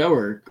 would you like to go,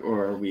 or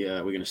are we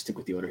going to stick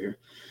with the order here?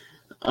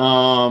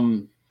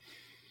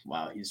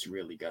 Wow, he's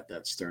really got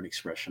that stern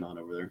expression on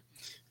over there.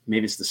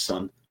 Maybe it's the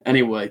sun.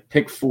 Anyway,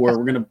 pick 4.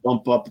 We're going to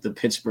bump up the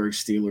Pittsburgh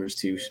Steelers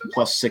to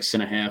plus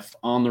 6.5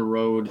 on the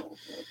road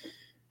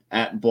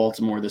at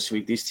Baltimore this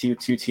week. These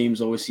two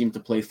teams always seem to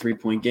play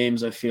 3-point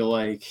games. I feel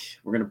like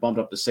we're going to bump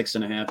it up to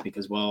 6.5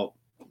 because, well,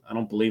 I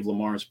don't believe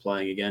Lamar is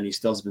playing again. He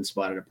still has been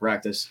spotted at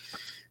practice.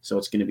 So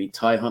it's going to be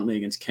Ty Huntley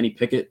against Kenny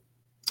Pickett.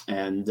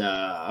 And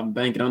I'm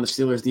banking on the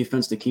Steelers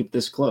defense to keep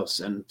this close.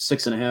 And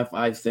 6.5,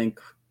 I think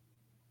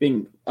it's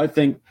going to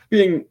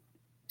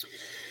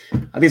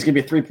be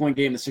a 3-point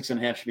game. The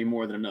 6.5 should be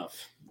more than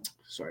enough.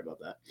 Sorry about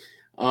that.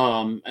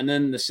 And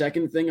then the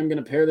second thing I'm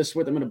going to pair this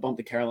with, I'm going to bump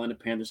the Carolina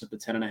Panthers up to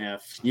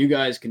 10.5. You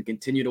guys can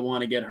continue to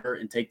want to get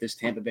hurt and take this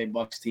Tampa Bay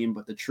Bucks team,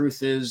 but the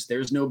truth is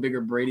there's no bigger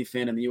Brady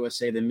fan in the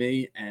USA than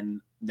me, and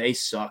they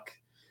suck.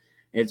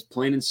 It's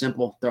plain and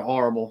simple. They're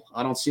horrible.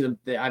 I don't see them.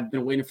 I've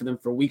been waiting for them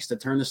for weeks to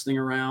turn this thing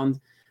around,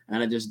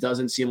 and it just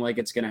doesn't seem like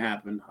it's going to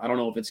happen. I don't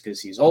know if it's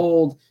because he's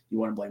old, you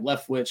want to blame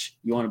Leftwich,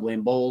 you want to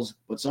blame Bowles,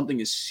 but something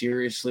is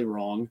seriously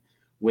wrong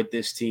with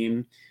this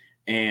team,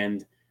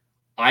 and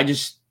I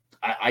just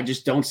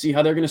don't see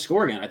how they're going to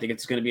score again. I think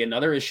it's going to be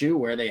another issue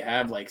where they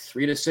have like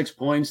 3 to 6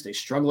 points. They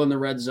struggle in the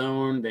red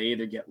zone. They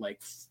either get like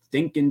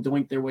think and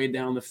doink their way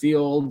down the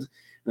field,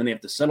 then they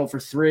have to settle for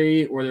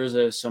 3, or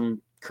there's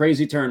some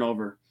crazy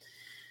turnover.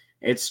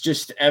 It's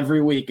just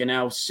every week, and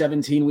now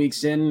 17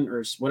 weeks in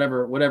or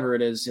whatever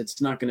it is, it's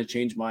not going to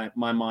change my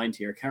mind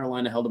here.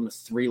 Carolina held them to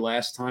 3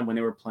 last time when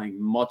they were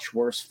playing much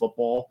worse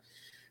football.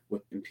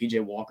 When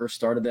P.J. Walker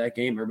started that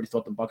game, everybody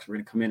thought the Bucs were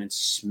going to come in and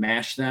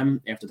smash them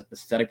after the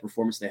pathetic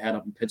performance they had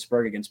up in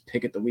Pittsburgh against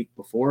Pickett the week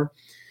before,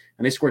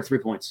 and they scored 3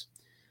 points.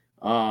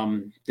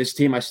 This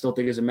team I still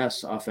think is a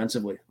mess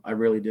offensively. I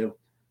really do.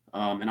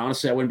 And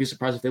honestly, I wouldn't be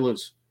surprised if they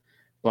lose.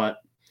 But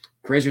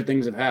crazier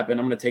things have happened.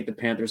 I'm going to take the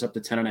Panthers up to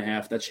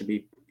 10.5. That should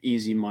be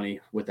easy money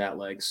with that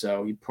leg.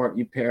 So you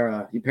pair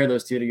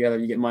those two together,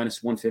 you get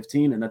minus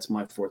 115, and that's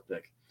my 4th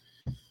pick.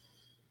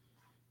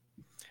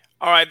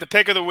 All right, the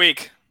pick of the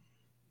week.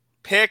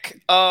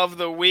 Pick of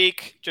the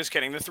week. Just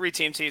kidding. The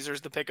 3-team teaser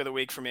is the pick of the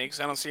week for me because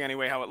I don't see any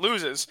way how it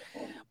loses.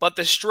 But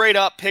the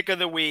straight-up pick of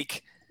the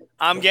week,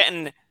 I'm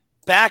getting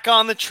back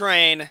on the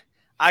train.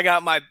 I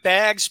got my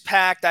bags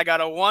packed. I got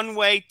a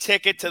one-way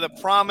ticket to the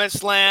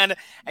promised land.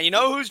 And you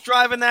know who's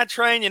driving that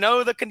train? You know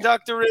who the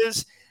conductor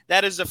is?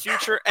 That is the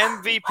future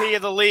MVP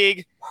of the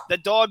league. The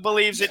dog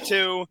believes it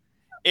too.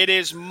 It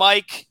is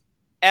Mike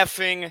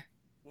effing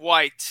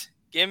White.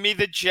 Give me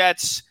the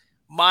Jets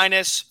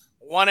minus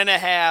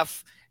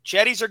 1.5.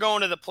 Jetties are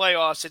going to the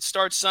playoffs. It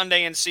starts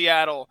Sunday in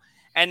Seattle,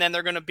 and then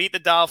they're going to beat the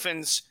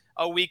Dolphins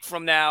a week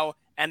from now,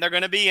 and they're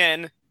going to be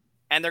in,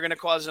 and they're going to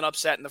cause an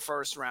upset in the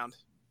first round.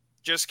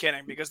 Just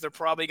kidding, because they're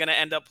probably going to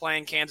end up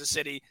playing Kansas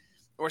City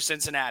or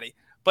Cincinnati.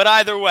 But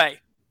either way,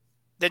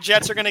 the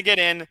Jets are going to get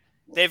in.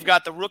 They've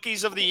got the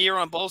rookies of the year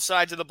on both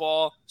sides of the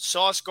ball.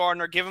 Sauce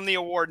Gardner, give him the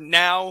award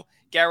now.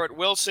 Garrett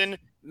Wilson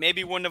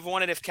maybe wouldn't have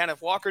won it if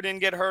Kenneth Walker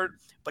didn't get hurt,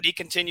 but he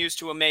continues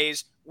to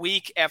amaze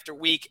week after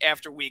week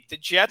after week. The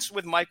Jets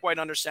with Mike White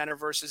under center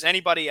versus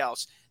anybody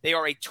else, they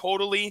are a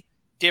totally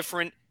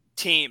different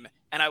team,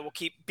 and I will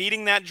keep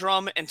beating that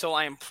drum until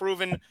I am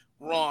proven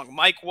wrong.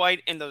 Mike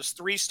White in those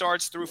 3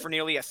 starts threw for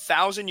nearly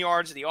 1,000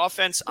 yards. The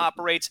offense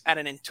operates at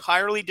an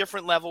entirely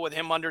different level with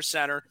him under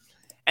center,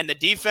 and the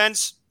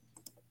defense,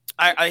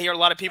 I hear a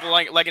lot of people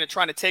liking to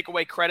trying to take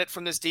away credit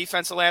from this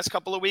defense the last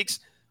couple of weeks.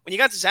 When you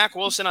got Zach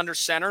Wilson under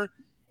center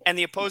and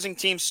the opposing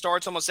team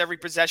starts almost every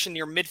possession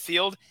near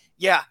midfield,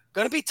 yeah,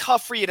 going to be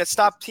tough for you to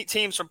stop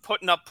teams from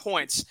putting up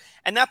points.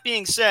 And that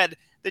being said,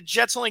 the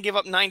Jets only gave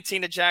up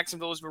 19 to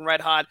Jacksonville, who's been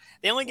red hot.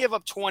 They only gave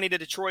up 20 to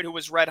Detroit, who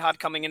was red hot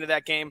coming into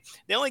that game.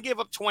 They only gave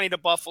up 20 to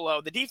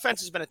Buffalo. The defense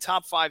has been a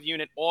top 5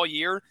 unit all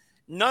year.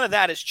 None of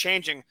that is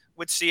changing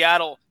with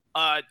Seattle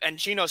and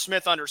Geno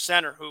Smith under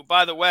center, who,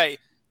 by the way,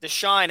 the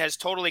shine has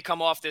totally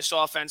come off this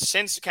offense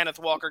since Kenneth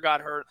Walker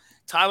got hurt.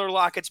 Tyler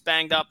Lockett's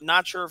banged up.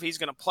 Not sure if he's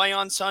going to play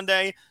on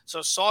Sunday.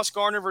 So Sauce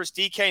Gardner versus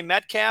DK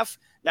Metcalf,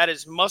 that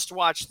is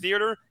must-watch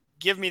theater.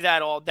 Give me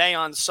that all day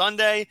on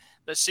Sunday.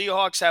 The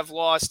Seahawks have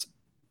lost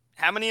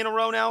how many in a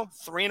row now?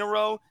 3 in a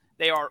row.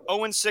 They are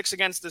 0-6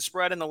 against the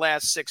spread in the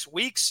last 6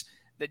 weeks.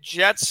 The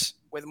Jets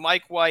with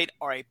Mike White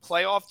are a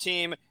playoff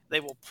team. They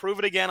will prove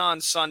it again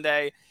on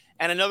Sunday.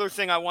 And another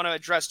thing I want to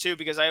address too,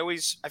 because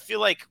I feel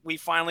like we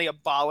finally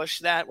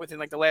abolished that within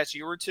like the last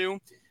year or two.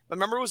 But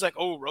remember, it was like,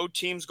 oh, road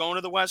teams going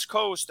to the West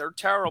Coast, they're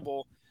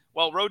terrible.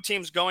 Well, road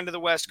teams going to the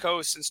West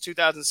Coast since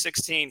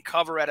 2016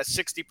 cover at a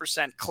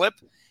 60% clip.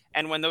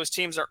 And when those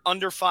teams are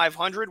under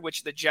 500,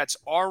 which the Jets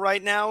are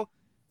right now,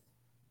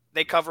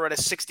 they cover at a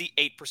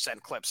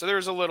 68% clip. So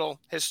there's a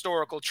little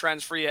historical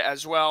trends for you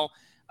as well.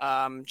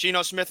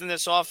 Geno Smith in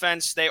this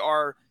offense, they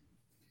are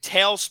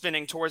tail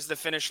spinning towards the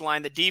finish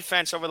line. The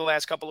defense over the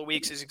last couple of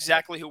weeks is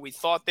exactly who we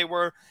thought they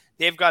were.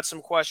 They've got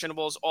some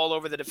questionables all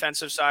over the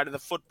defensive side of the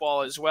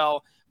football as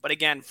well. But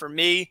again, for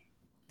me,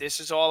 this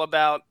is all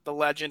about the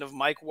legend of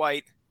Mike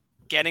White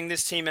getting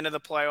this team into the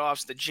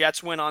playoffs. The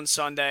Jets win on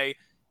Sunday.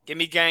 Give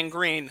me Gang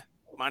Green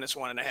minus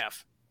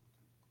 1.5.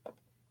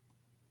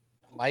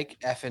 Mike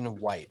effing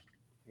White.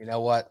 You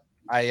know what?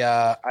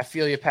 I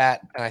feel you,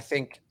 Pat, and I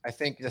think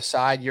the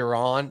side you're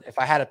on. If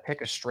I had to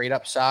pick a straight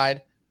up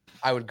side,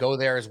 I would go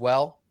there as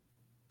well.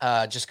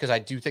 Just because I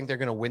do think they're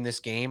going to win this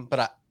game,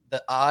 but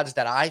the odds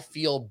that I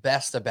feel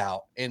best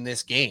about in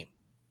this game,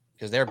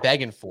 because they're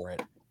begging for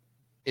it,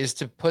 is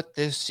to put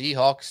this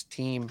Seahawks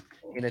team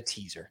in a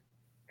teaser.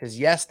 Because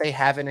yes, they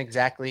haven't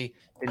exactly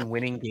been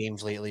winning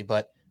games lately,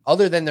 but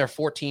other than their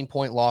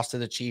 14-point loss to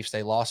the Chiefs,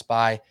 they lost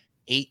by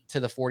 8 to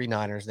the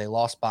 49ers. They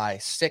lost by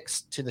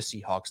 6 to the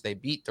Seahawks. They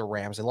beat the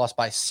Rams. They lost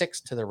by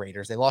 6 to the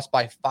Raiders. They lost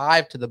by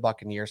 5 to the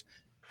Buccaneers.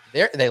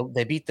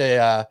 They beat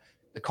the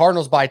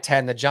Cardinals by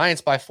 10, the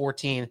Giants by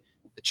 14,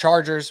 the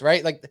Chargers,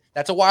 right? Like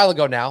that's a while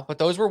ago now, but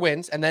those were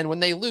wins. And then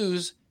when they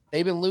lose,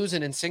 they've been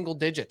losing in single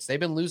digits. They've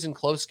been losing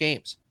close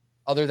games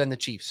other than the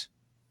Chiefs.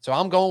 So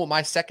I'm going with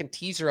my second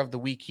teaser of the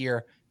week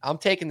here. I'm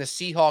taking the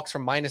Seahawks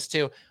from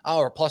 -2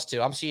 or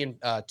 +2. I'm seeing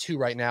 2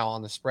 right now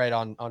on the spread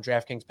on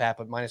DraftKings, Pat,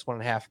 but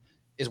 -1.5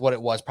 is what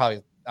it was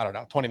probably, I don't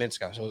know, 20 minutes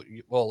ago. So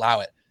we'll allow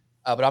it.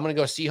 But I'm going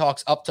to go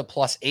Seahawks up to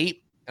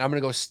 +8, and I'm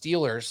going to go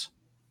Steelers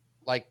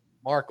like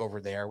Mark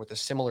over there with a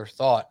similar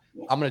thought.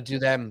 I'm going to do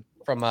them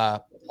from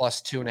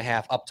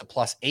 +2.5 up to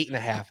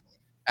 +8.5.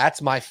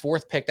 That's my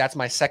fourth pick. That's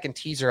my second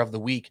teaser of the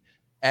week.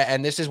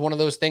 And this is one of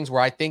those things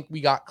where I think we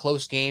got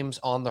close games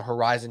on the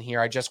horizon here.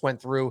 I just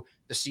went through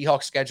the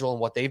Seahawks schedule and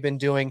what they've been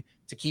doing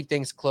to keep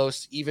things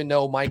close. Even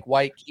though Mike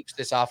White keeps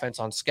this offense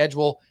on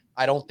schedule,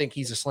 I don't think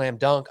he's a slam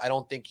dunk. I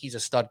don't think he's a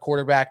stud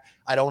quarterback.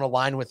 I don't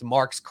align with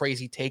Mark's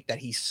crazy take that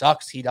he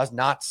sucks. He does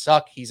not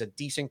suck. He's a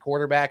decent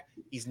quarterback.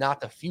 He's not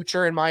the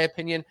future, in my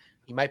opinion.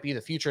 He might be the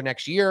future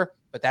next year,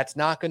 but that's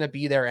not going to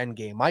be their end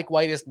game. Mike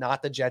White is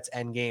not the Jets'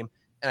 end game,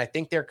 and I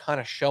think they're kind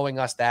of showing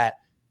us that.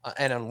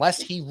 And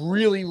unless he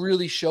really,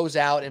 really shows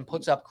out and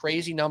puts up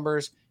crazy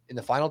numbers in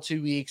the final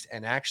 2 weeks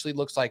and actually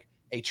looks like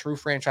a true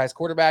franchise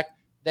quarterback,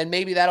 then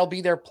maybe that'll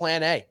be their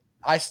plan A.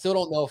 I still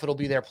don't know if it'll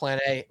be their plan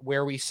A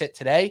where we sit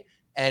today.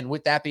 And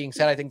with that being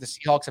said, I think the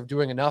Seahawks are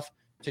doing enough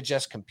to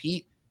just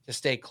compete, to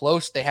stay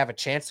close. They have a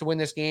chance to win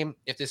this game.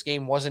 If this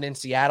game wasn't in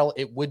Seattle,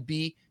 it would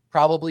be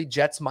probably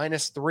Jets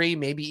 -3,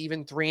 maybe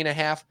even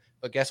 3.5.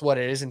 But guess what?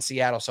 It is in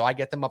Seattle. So I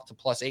get them up to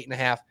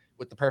 +8.5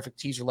 with the perfect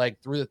teaser leg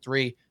through the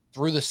 3,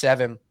 through the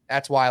 7.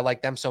 That's why I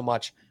like them so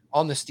much.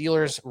 On the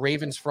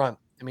Steelers-Ravens front,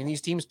 I mean,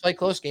 these teams play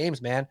close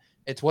games, man.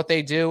 It's what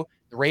they do.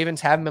 The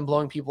Ravens haven't been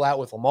blowing people out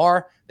with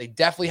Lamar. They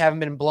definitely haven't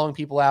been blowing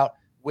people out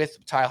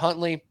with Ty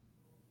Huntley.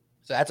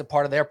 So that's a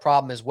part of their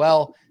problem as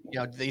well. You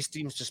know, these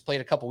teams just played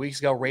a couple weeks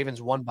ago.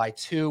 Ravens won by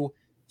 2.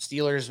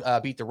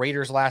 Steelers beat the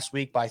Raiders last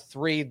week by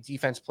 3. The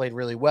defense played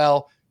really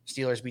well.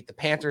 Steelers beat the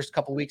Panthers a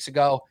couple weeks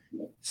ago.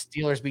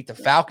 Steelers beat the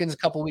Falcons a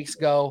couple weeks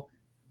ago.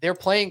 They're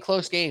playing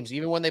close games.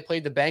 Even when they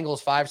played the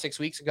Bengals 5-6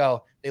 weeks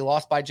ago, they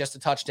lost by just a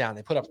touchdown.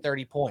 They put up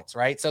 30 points,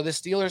 right? So the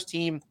Steelers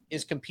team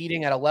is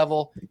competing at a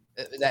level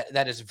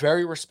that is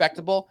very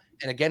respectable.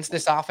 And against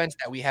this offense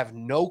that we have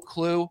no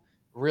clue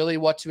really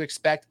what to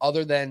expect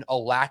other than a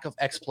lack of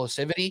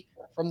explosivity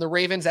from the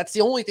Ravens. That's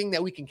the only thing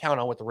that we can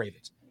count on with the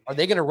Ravens. Are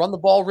they going to run the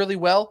ball really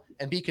well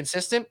and be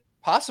consistent?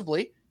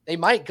 Possibly. They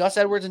might. Gus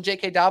Edwards and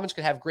J.K. Dobbins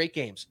could have great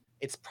games.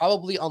 It's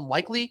probably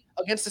unlikely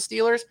against the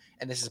Steelers,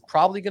 and this is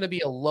probably going to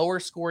be a lower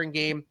scoring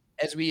game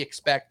as we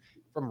expect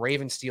from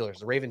Ravens Steelers.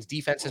 The Ravens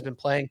defense has been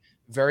playing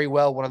very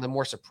well, one of the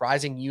more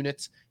surprising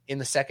units in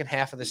the second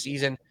half of the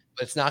season,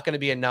 but it's not going to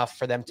be enough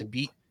for them to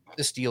beat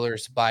the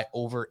Steelers by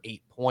over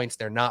 8 points.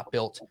 They're not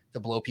built to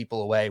blow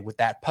people away with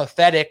that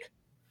pathetic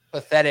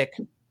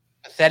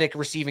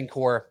receiving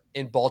core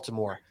in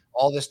Baltimore.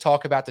 All this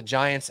talk about the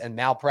Giants and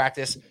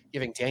malpractice,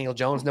 giving Daniel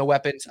Jones no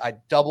weapons. I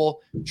double,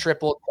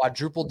 triple,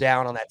 quadruple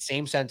down on that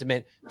same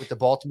sentiment with the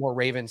Baltimore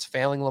Ravens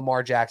failing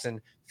Lamar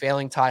Jackson,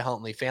 failing Ty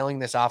Huntley, failing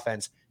this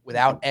offense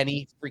without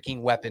any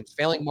freaking weapons,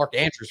 failing Mark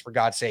Andrews, for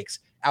God's sakes,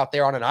 out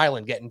there on an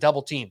island getting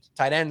double teamed.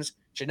 Tight ends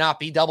should not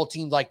be double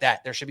teamed like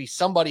that. There should be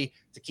somebody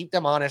to keep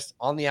them honest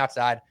on the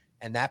outside,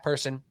 and that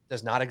person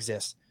does not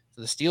exist. So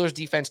the Steelers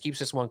defense keeps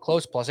this one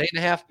close,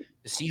 +8.5.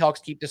 The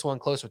Seahawks keep this one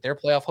close with their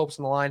playoff hopes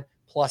on the line,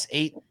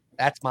 +8.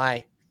 That's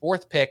my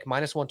fourth pick,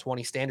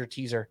 -120 standard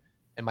teaser,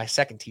 and my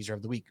second teaser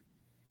of the week.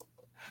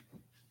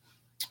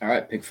 All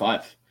right, pick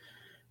 5.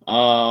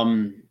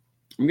 I'm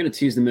going to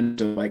tease the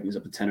Minnesota Vikings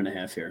up to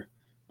 10.5 here.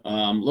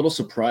 A little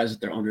surprised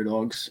that they're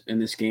underdogs in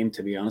this game,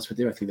 to be honest with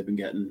you. I think they've been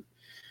getting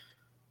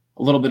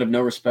a little bit of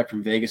no respect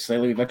from Vegas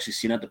lately. We've actually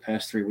seen that the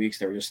past 3 weeks.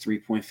 They were just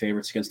 3-point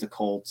favorites against the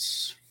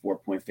Colts,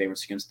 4-point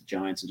favorites against the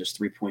Giants, and just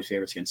 3-point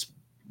favorites against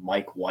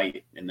Mike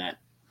White in that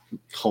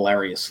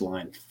hilarious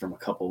line from a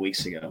couple of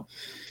weeks ago.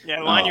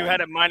 Yeah, line you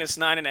had at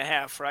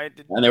 -9.5, right?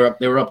 And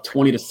they were up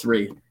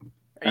 20-3.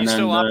 Are you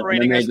still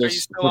operating as a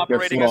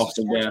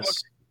sportsbook?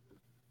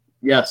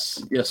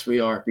 Yes, we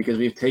are, because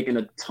we've taken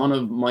a ton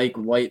of Mike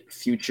White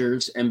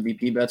futures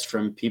MVP bets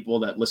from people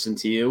that listen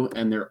to you,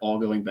 and they're all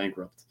going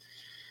bankrupt.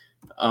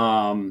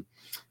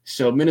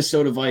 So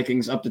Minnesota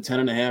Vikings up to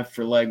 10.5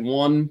 for leg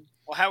 1.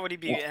 Well, how would he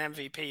be an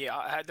MVP?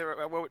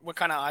 What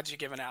kind of odds are you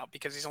giving out?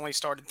 Because he's only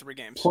started 3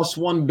 games.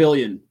 +1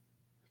 billion.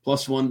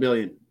 +1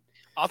 billion.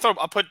 I'll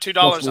put $2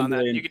 Plus on that. $1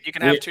 billion. You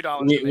can have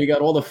 $2. We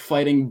got all the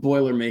fighting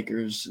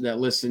Boilermakers that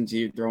listen to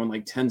you throwing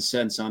like 10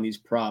 cents on these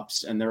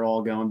props, and they're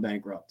all going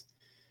bankrupt.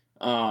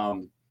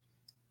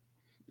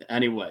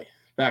 Anyway,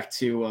 back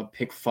to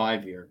pick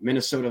 5 here.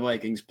 Minnesota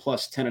Vikings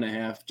plus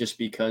 10.5, just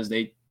because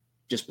they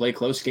just play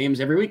close games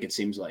every week, it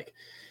seems like.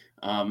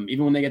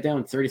 Even when they get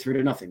down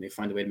 33-0, they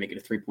find a way to make it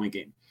a 3-point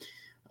game.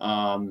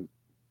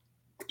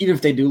 Even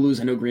if they do lose,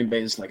 I know Green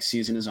Bay's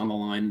season is on the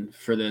line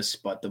for this,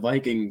 but the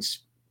Vikings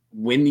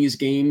win these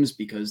games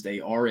because they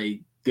are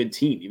a good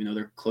team. Even though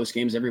they're close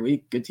games every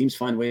week, good teams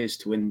find ways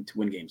to win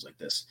games like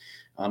this.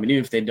 And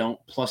even if they don't,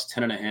 plus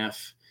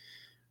 10.5,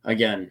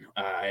 again,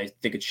 I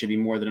think it should be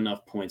more than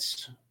enough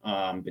points.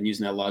 Been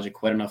using that logic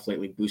quite enough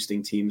lately,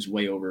 boosting teams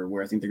way over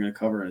where I think they're going to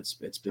cover, and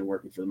it's been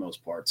working for the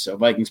most part. So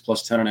Vikings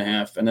plus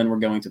 10.5, and then we're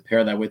going to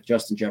pair that with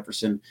Justin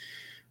Jefferson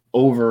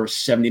over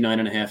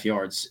 79.5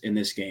 yards in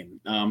this game.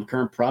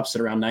 Current props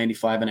at around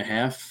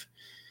 95.5.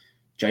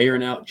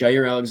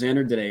 Jair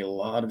Alexander did a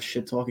lot of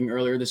shit talking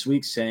earlier this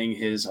week, saying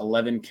his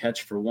 11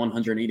 catch for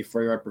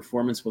 184-yard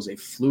performance was a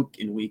fluke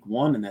in week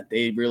 1, and that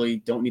they really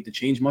don't need to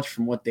change much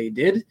from what they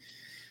did.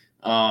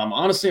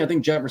 Honestly, I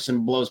think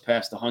Jefferson blows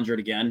past 100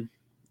 again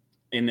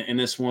in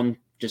this one,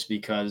 just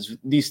because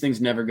these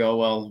things never go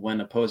well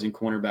when opposing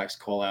cornerbacks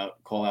call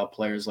out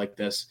players like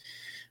this.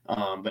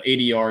 But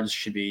 80 yards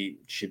should be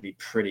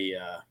pretty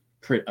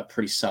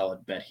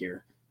solid bet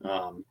here.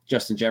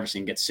 Justin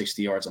Jefferson gets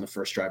 60 yards on the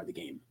first drive of the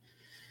game.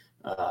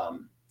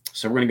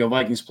 So we're going to go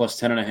Vikings plus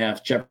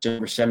 10.5, Jefferson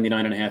over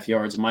 79.5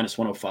 yards, minus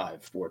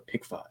 105 for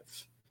pick 5.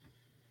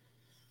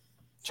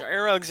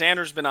 Jair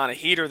Alexander's been on a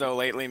heater, though,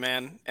 lately,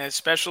 man, and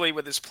especially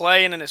with his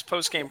play and in his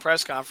post-game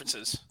press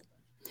conferences.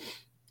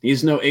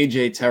 He's no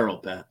A.J. Terrell,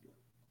 Pat.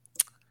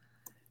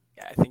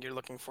 Yeah, I think you're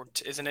looking for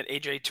 – isn't it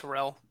A.J.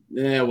 Terrell?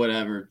 Yeah,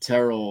 whatever.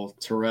 Terrell.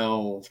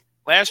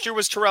 Last year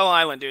was Terrell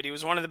Island, dude. He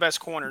was one of the best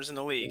corners in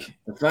the league.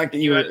 The fact that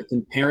you're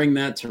comparing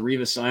that to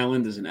Revis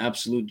Island is an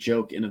absolute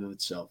joke in and of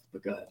itself,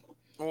 but go ahead.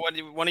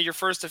 One of your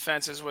first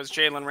offenses was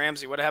Jalen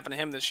Ramsey. What happened to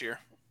him this year?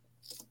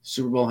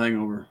 Super Bowl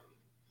hangover.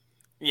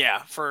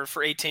 Yeah, for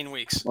 18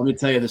 weeks. Let me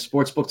tell you, the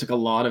sportsbook took a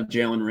lot of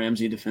Jalen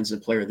Ramsey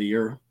Defensive Player of the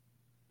Year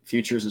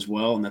futures as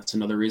well, and that's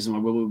another reason why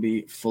we will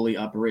be fully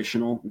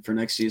operational for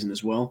next season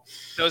as well.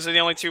 Those are the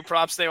only 2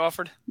 props they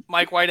offered?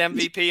 Mike White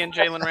MVP and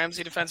Jalen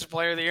Ramsey Defensive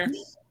Player of the Year?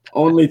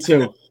 Only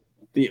 2.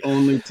 The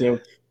only 2.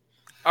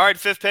 All right,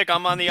 5th pick.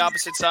 I'm on the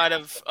opposite side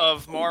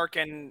of Mark.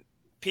 And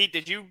Pete,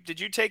 did you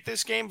take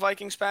this game,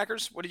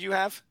 Vikings-Packers? What did you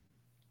have?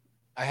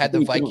 I had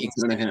the Vikings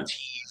in a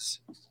tease.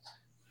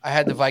 I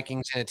had the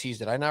Vikings in a tease.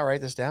 Did I not write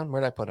this down?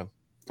 Where did I put them?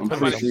 I'm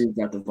pretty sure you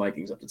got the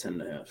Vikings up to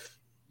 10.5.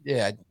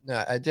 Yeah,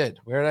 no, I did.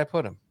 Where did I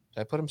put them?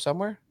 Did I put them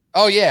somewhere?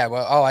 Oh yeah.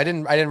 Well, I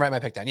didn't write my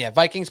pick down. Yeah,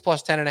 Vikings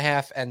plus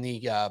 10.5, and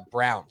the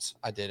Browns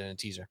I did in a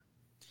teaser.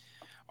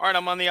 All right,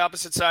 I'm on the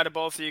opposite side of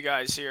both of you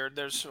guys here.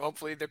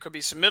 Hopefully there could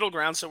be some middle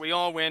ground so we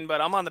all win,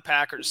 but I'm on the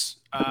Packers.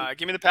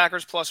 Give me the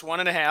Packers plus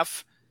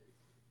 1.5.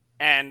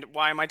 And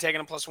why am I taking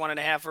them plus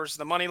 1.5 versus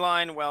the money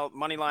line? Well,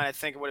 money line, I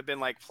think it would have been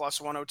like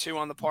plus 102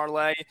 on the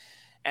parlay.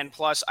 And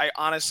plus, I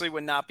honestly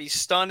would not be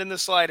stunned in the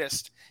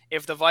slightest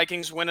if the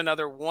Vikings win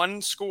another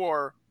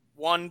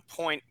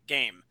 1-point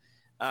game.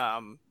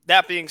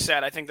 That being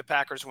said, I think the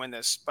Packers win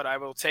this, but I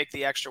will take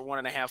the extra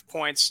 1.5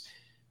 points.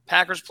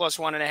 Packers plus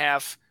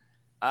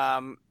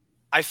 1.5.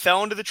 I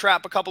fell into the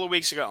trap a couple of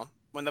weeks ago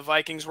when the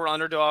Vikings were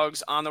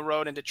underdogs on the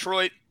road in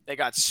Detroit. They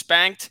got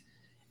spanked,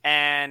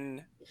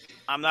 and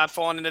I'm not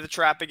falling into the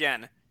trap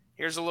again.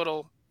 Here's a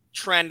little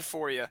trend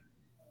for you.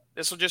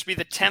 This will just be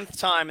the 10th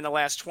time in the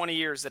last 20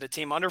 years that a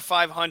team under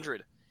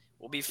 500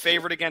 will be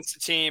favored against a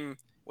team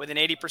with an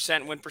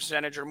 80% win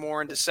percentage or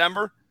more in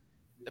December.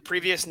 The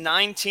previous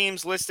 9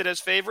 teams listed as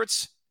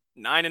favorites,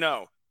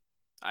 9-0.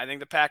 I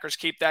think the Packers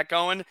keep that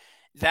going.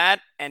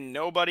 That and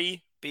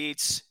nobody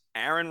beats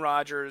Aaron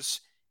Rodgers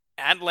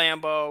at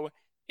Lambeau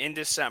in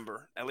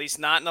December. At least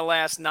not in the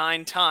last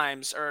 9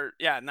 times,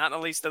 not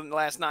at least in the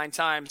last 9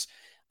 times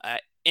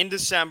in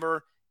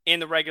December. In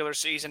the regular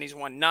season, he's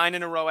won 9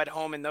 in a row at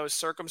home in those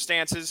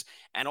circumstances,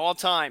 and all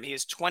time he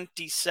is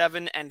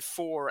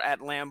 27-4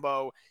 at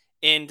Lambeau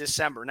in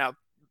December. Now,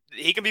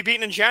 he can be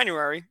beaten in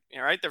January.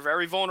 All right, they're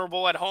very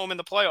vulnerable at home in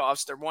the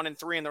playoffs. They're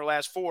 1-3 in their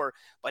last 4,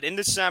 but in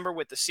December,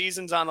 with the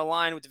seasons on the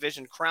line, with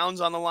division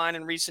crowns on the line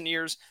in recent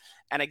years,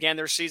 and again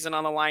their season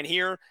on the line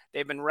here,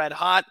 they've been red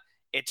hot.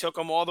 It took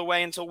them all the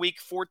way until week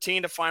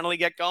 14 to finally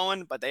get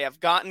going, but they have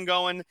gotten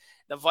going.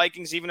 The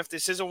Vikings, even if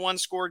this is a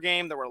one-score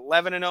game, there were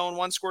 11-0 in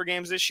one-score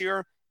games this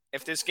year.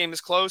 If this game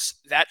is close,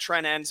 that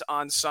trend ends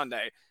on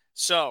Sunday.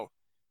 So,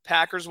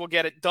 Packers will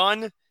get it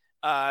done.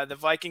 The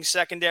Vikings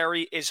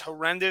secondary is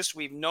horrendous.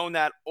 We've known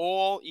that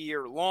all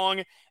year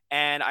long,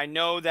 and I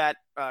know that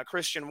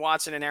Christian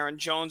Watson and Aaron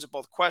Jones are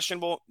both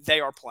questionable. They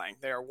are playing.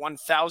 They are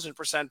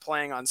 1,000%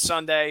 playing on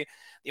Sunday.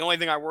 The only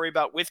thing I worry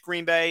about with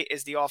Green Bay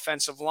is the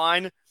offensive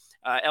line.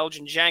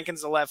 Elgin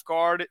Jenkins, the left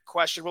guard,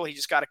 questionable. He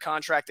just got a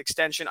contract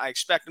extension. I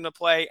expect him to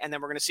play, and then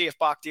we're going to see if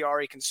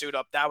Bakhtiari can suit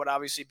up. That would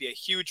obviously be a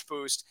huge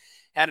boost.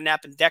 Had an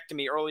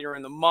appendectomy earlier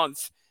in the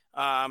month.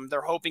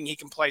 They're hoping he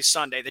can play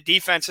Sunday. The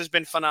defense has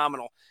been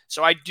phenomenal.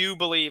 So I do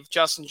believe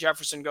Justin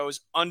Jefferson goes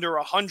under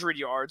 100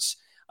 yards.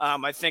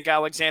 I think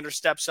Alexander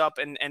steps up,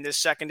 and this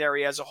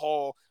secondary as a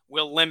whole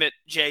will limit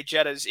Jay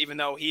Jettas, even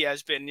though he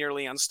has been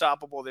nearly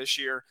unstoppable this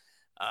year.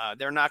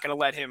 They're not going to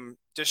let him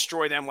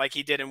destroy them like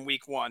he did in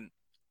week 1.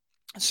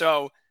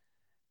 So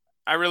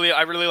I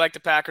really like the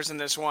Packers in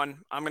this one.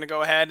 I'm going to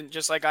go ahead and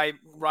just like I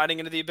riding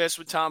into the abyss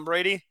with Tom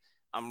Brady,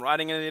 I'm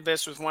riding into the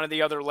abyss with one of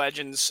the other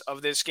legends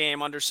of this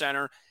game under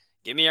center.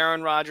 Give me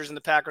Aaron Rodgers and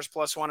the Packers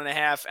plus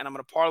 1.5, and I'm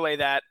going to parlay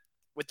that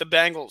with the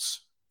Bengals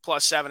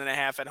plus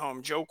 7.5 at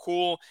home. Joe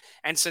Cool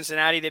and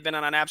Cincinnati, they've been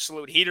on an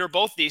absolute heater.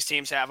 Both these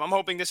teams have. I'm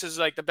hoping this is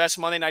like the best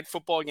Monday Night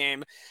Football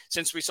game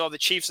since we saw the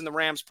Chiefs and the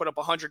Rams put up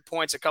 100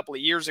 points a couple of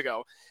years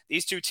ago.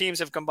 These two teams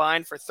have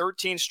combined for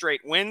 13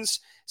 straight wins.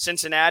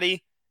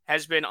 Cincinnati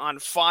has been on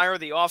fire.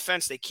 The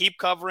offense, they keep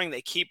covering.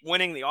 They keep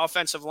winning. The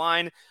offensive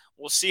line,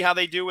 we'll see how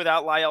they do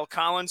without La'el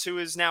Collins, who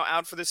is now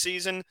out for the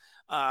season.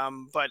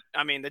 But,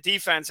 I mean, the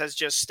defense has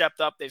just stepped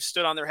up. They've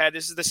stood on their head.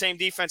 This is the same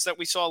defense that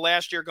we saw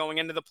last year going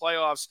into the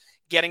playoffs,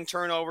 getting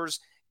turnovers,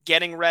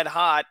 getting red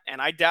hot,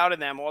 and I doubted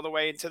them all the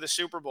way into the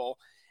Super Bowl.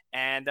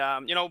 And,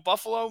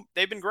 Buffalo,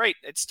 they've been great.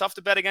 It's tough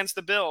to bet against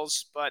the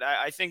Bills, but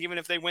I think even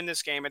if they win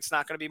this game, it's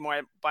not going to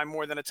be by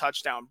more than a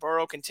touchdown.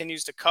 Burrow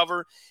continues to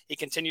cover. He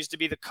continues to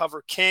be the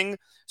cover king.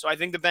 So I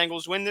think the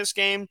Bengals win this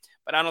game,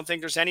 but I don't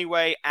think there's any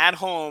way at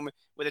home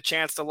with a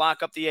chance to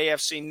lock up the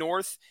AFC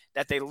North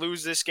that they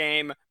lose this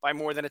game by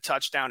more than a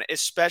touchdown,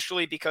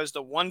 especially because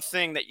the one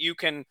thing that you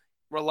can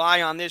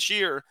rely on this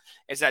year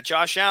is that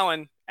Josh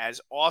Allen, as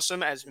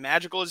awesome, as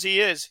magical as he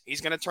is,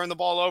 he's going to turn the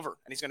ball over,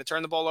 and he's going to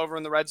turn the ball over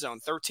in the red zone.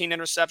 13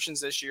 interceptions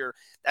this year.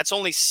 That's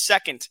only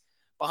second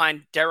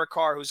behind Derek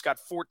Carr, who's got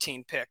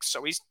 14 picks.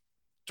 So he's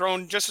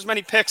thrown just as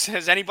many picks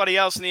as anybody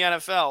else in the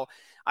NFL.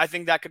 I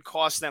think that could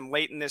cost them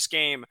late in this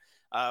game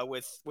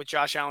with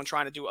Josh Allen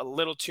trying to do a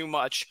little too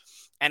much.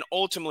 And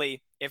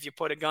ultimately, if you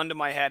put a gun to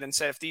my head and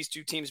said if these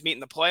two teams meet in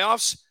the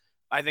playoffs,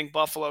 I think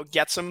Buffalo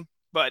gets them.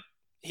 But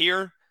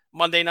here,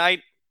 Monday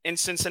night in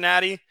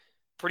Cincinnati,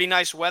 pretty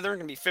nice weather.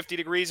 Going to be 50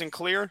 degrees and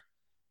clear.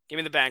 Give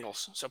me the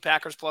Bengals. So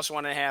Packers plus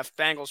 1.5,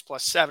 Bengals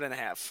plus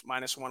 7.5,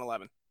 minus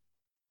 111.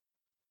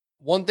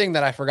 One thing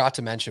that I forgot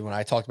to mention when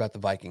I talked about the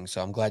Vikings,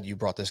 so I'm glad you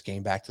brought this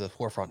game back to the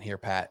forefront here,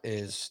 Pat,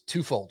 is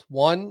twofold.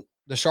 One,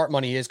 the sharp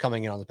money is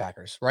coming in on the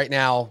Packers. Right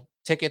now,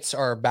 tickets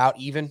are about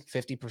even,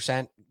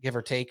 50%, give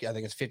or take. I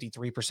think it's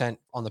 53%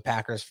 on the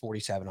Packers,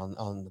 47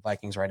 on the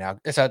Vikings right now.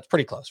 It's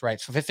pretty close,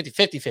 right? So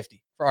 50-50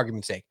 for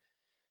argument's sake.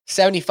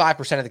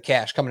 75% of the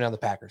cash coming in on the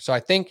Packers. So I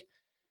think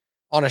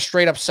on a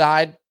straight up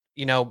side,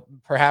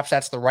 perhaps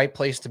that's the right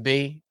place to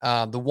be.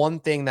 The one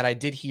thing that I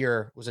did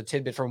hear was a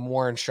tidbit from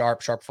Warren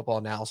Sharp Football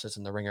Analysis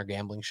in the Ringer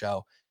Gambling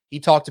Show. He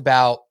talked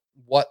about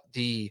what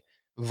the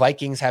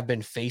Vikings have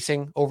been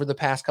facing over the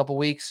past couple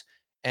weeks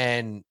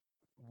and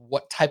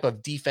what type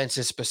of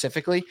defenses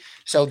specifically.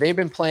 So they've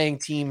been playing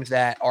teams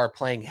that are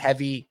playing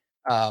heavy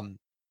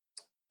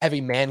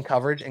man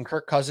coverage, and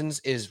Kirk Cousins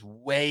is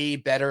way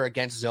better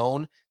against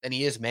zone than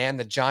he is man.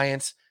 The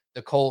Giants,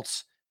 the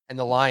Colts, and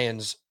the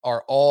Lions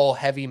are all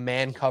heavy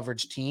man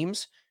coverage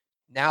teams.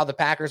 Now the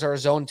Packers are a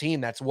zone team.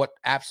 That's what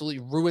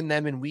absolutely ruined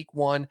them in week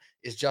 1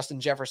 is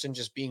Justin Jefferson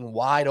just being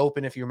wide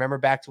open. If you remember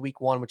back to week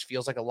 1, which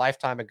feels like a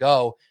lifetime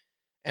ago,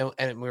 and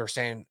we were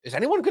saying, is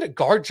anyone going to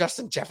guard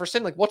Justin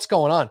Jefferson? Like, what's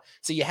going on?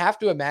 So you have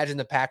to imagine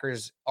the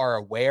Packers are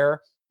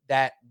aware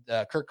that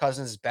Kirk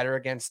Cousins is better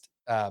against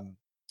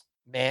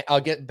man.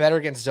 I'll get better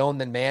against zone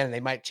than man, and they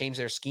might change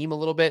their scheme a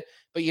little bit,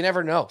 but you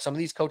never know. Some of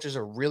these coaches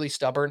are really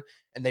stubborn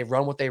and they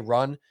run what they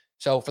run.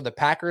 So for the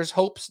Packers'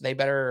 hopes, they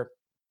better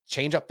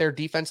change up their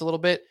defense a little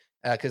bit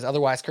because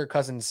otherwise Kirk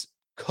Cousins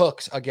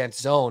cooks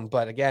against zone.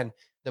 But again,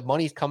 the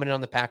money's coming in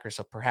on the Packers,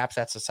 so perhaps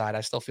that's the side.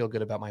 I still feel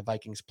good about my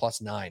Vikings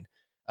plus 9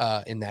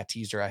 in that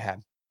teaser I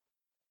had.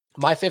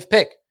 My 5th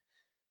pick.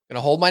 Going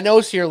to hold my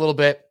nose here a little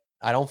bit.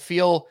 I don't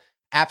feel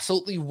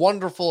absolutely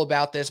wonderful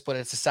about this, but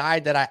it's a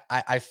side that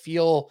I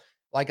feel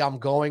like I'm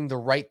going the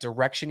right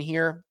direction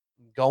here.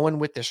 Going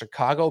with the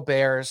Chicago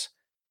Bears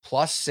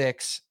plus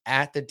 6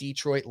 at the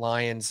Detroit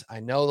Lions. I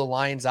know the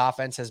Lions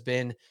offense has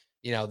been,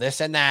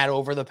 this and that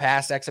over the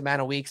past X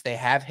amount of weeks. They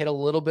have hit a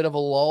little bit of a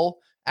lull.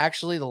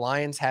 Actually, the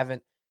Lions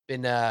haven't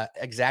been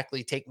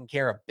exactly taking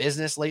care of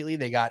business lately.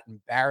 They got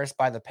embarrassed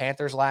by the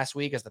Panthers last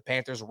week as the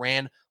Panthers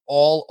ran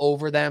all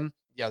over them.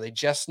 They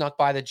just snuck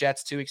by the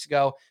Jets 2 weeks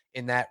ago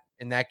in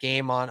that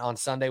game on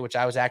Sunday, which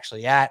I was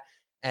actually at.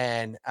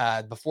 And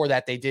before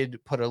that, they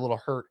did put a little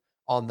hurt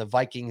on the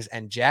Vikings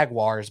and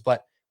Jaguars.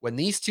 But when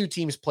these two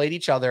teams played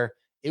each other,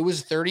 it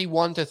was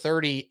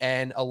 31-30.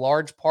 And a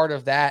large part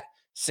of that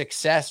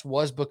success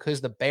was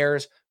because the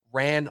Bears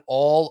ran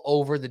all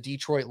over the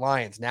Detroit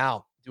Lions.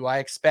 Now, do I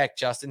expect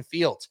Justin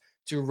Fields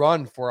to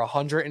run for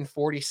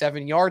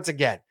 147 yards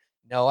again?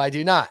 No, I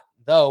do not.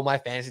 Though my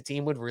fantasy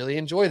team would really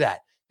enjoy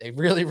that. They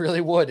really,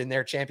 really would in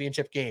their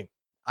championship game.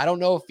 I don't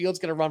know if Fields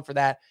going to run for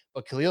that,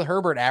 but Khalil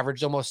Herbert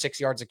averaged almost 6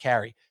 yards a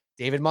carry.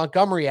 David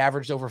Montgomery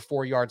averaged over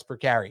 4 yards per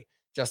carry.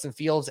 Justin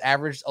Fields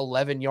averaged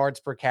 11 yards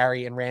per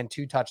carry and ran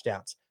 2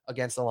 touchdowns.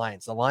 against the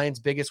Lions. The Lions'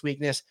 biggest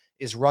weakness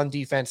is run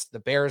defense. The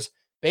Bears'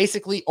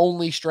 basically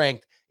only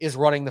strength is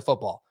running the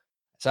football.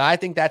 So I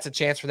think that's a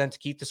chance for them to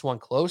keep this one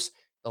close.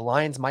 The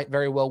Lions might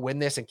very well win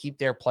this and keep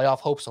their playoff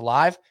hopes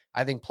alive.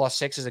 I think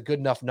 +6 is a good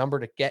enough number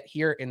to get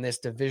here in this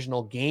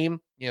divisional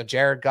game.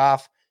 Jared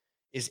Goff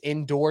is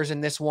indoors in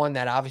this one.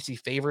 That obviously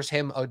favors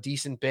him a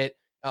decent bit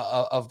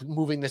of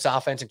moving this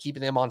offense and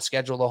keeping them on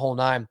schedule the whole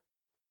nine.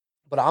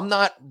 But I'm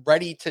not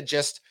ready to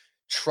just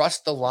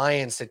trust the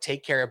Lions to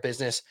take care of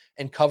business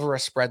and cover a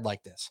spread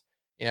like this.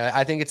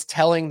 I think it's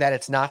telling that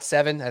it's not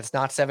 7, that it's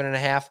not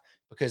 7.5,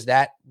 because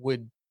that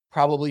would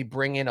probably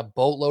bring in a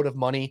boatload of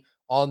money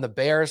on the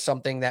Bears,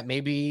 something that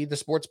maybe the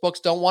sports books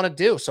don't want to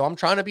do. So I'm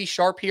trying to be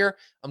sharp here.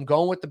 I'm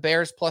going with the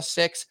Bears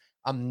 +6.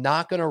 I'm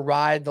not going to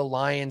ride the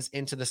Lions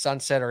into the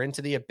sunset or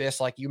into the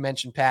abyss like you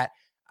mentioned, Pat.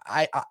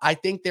 I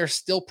think they're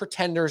still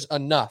pretenders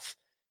enough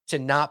to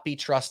not be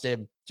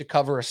trusted to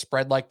cover a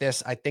spread like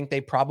this. I think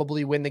they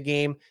probably win the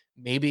game.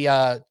 Maybe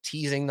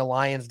teasing the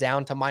Lions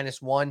down to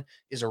 -1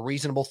 is a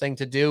reasonable thing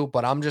to do,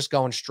 but I'm just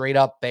going straight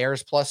up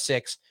Bears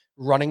 +6,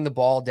 running the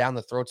ball down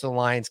the throats of the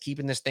Lions,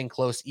 keeping this thing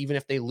close. Even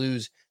if they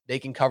lose, they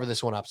can cover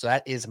this one up. So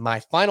that is my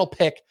final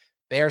pick,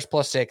 Bears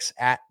 +6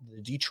 at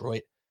the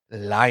Detroit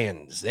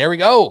Lions. There we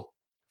go.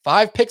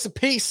 5 picks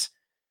apiece.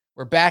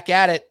 We're back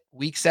at it.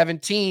 Week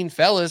 17,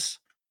 fellas.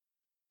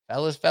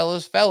 How the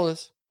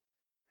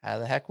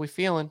heck we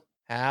feeling?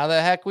 How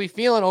the heck we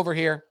feeling over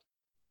here?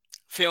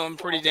 Feeling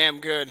pretty damn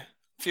good.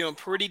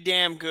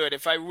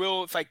 If I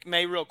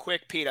may real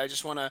quick, Pete, I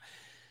just want to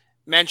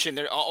mention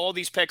there all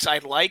these picks I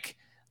like.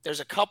 There's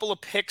a couple of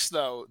picks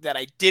though that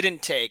I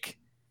didn't take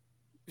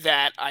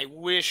that I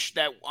wish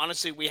that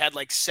honestly we had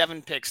like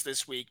 7 picks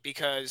this week,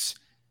 because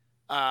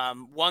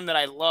one that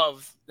I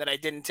love that I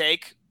didn't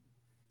take,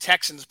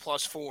 Texans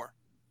 +4.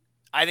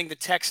 I think the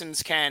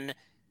Texans can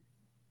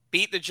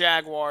beat the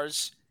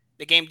Jaguars.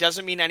 The game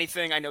doesn't mean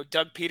anything. I know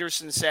Doug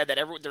Peterson said that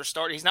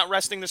he's not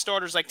resting the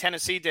starters like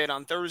Tennessee did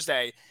on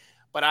Thursday,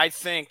 but I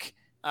think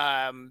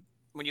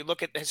when you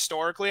look at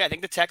historically, I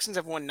think the Texans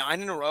have won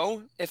 9 in a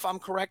row, if I'm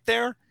correct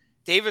there.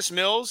 Davis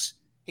Mills,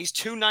 he's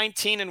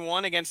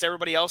 2-19-1 against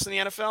everybody else in the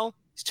NFL.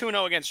 He's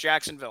 2-0 against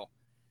Jacksonville.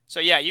 So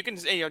yeah,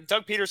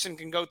 Doug Peterson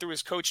can go through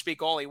his coach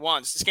speak all he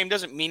wants. This game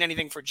doesn't mean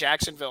anything for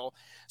Jacksonville.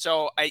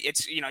 So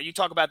you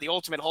talk about the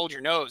ultimate hold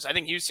your nose. I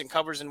think Houston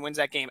covers and wins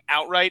that game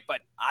outright, but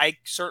I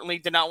certainly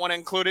did not want to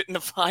include it in the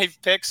 5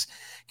 picks,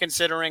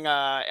 considering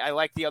I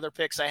like the other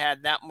picks I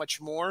had that much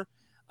more.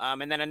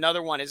 And then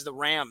another one is the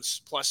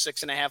Rams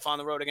 +6.5 on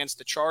the road against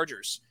the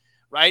Chargers,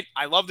 right?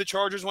 I love the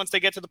Chargers once they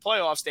get to the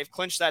playoffs. They've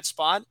clinched that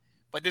spot,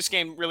 but this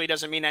game really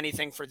doesn't mean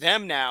anything for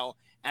them now.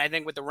 And I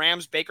think with the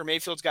Rams, Baker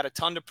Mayfield's got a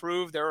ton to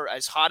prove. They're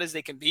as hot as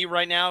they can be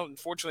right now.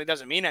 Unfortunately, it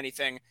doesn't mean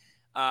anything.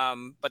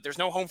 But there's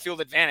no home field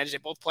advantage. They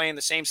both play in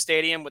the same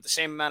stadium with the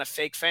same amount of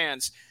fake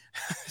fans.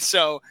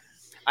 So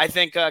I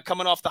think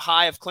coming off the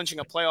high of clinching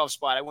a playoff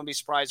spot, I wouldn't be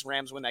surprised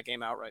Rams win that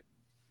game outright.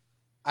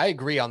 I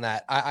agree on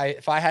that.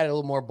 If I had a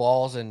little more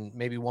balls and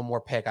maybe one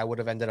more pick, I would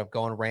have ended up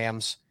going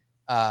Rams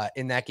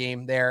in that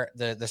game there.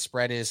 The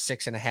spread is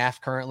 6.5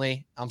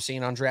 currently. I'm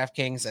seeing on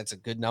DraftKings. That's a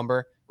good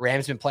number.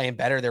 Rams been playing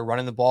better. They're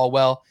running the ball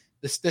well.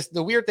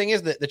 The weird thing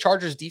is that the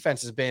Chargers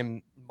defense has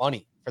been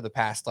money for the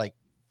past like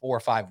 4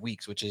 or 5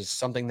 weeks, which is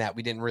something that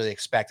we didn't really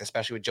expect,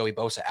 especially with Joey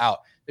Bosa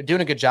out. They're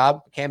doing a good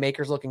job. Cam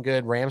Akers looking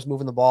good. Rams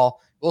moving the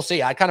ball. We'll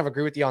see. I kind of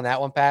agree with you on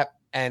that one, Pat.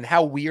 And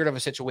how weird of a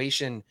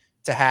situation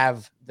to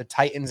have the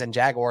Titans and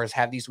Jaguars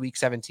have these week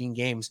 17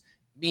 games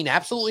mean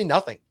absolutely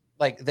nothing.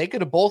 Like they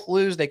could have both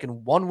lose. They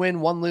can one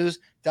win, one lose.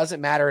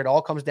 Doesn't matter. It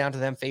all comes down to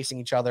them facing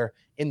each other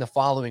in the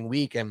following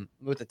week. And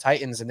with the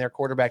Titans and their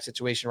quarterback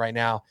situation right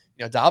now,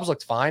 Dobbs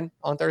looked fine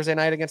on Thursday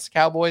night against the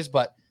Cowboys,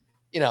 but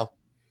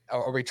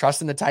are we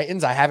trusting the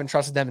Titans? I haven't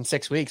trusted them in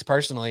 6 weeks.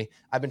 Personally,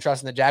 I've been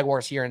trusting the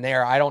Jaguars here and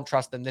there. I don't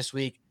trust them this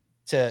week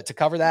to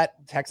cover that.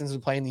 The Texans have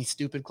been playing these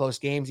stupid close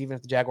games. Even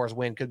if the Jaguars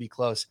win, could be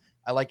close.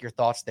 I like your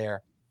thoughts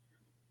there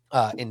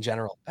in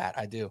general, Pat.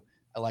 I do.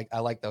 I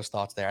like those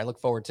thoughts there. I look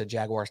forward to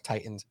Jaguars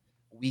Titans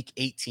week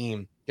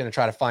 18. Going to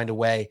try to find a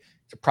way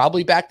to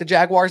probably back the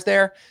Jaguars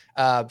there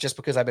just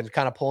because I've been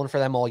kind of pulling for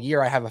them all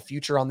year. I have a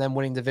future on them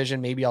winning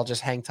division. Maybe I'll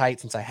just hang tight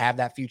since I have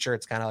that future.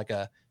 It's kind of like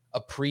a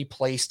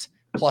pre-placed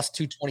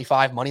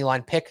 +225 money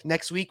line pick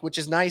next week, which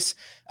is nice.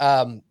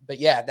 But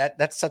yeah,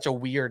 that's such a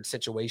weird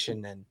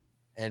situation.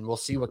 And we'll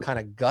see what kind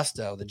of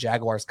gusto the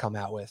Jaguars come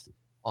out with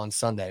on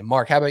Sunday.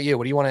 Mark, how about you?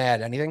 What do you want to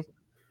add? Anything?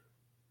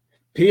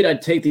 Pete,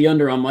 I'd take the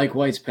under on Mike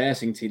White's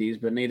passing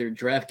TDs, but neither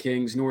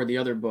DraftKings nor the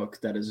other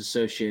book that is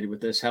associated with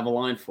this have a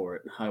line for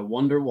it. I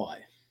wonder why.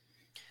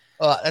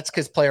 That's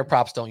because player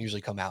props don't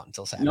usually come out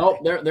until Saturday. No,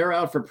 they're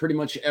out for pretty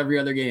much every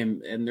other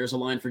game, and there's a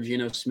line for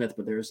Geno Smith,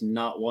 but there's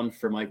not one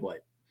for Mike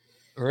White.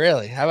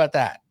 Really? How about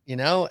that?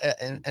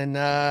 And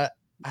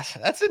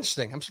that's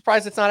interesting. I'm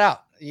surprised it's not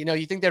out.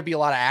 You think there'd be a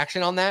lot of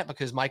action on that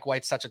because Mike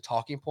White's such a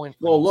talking point.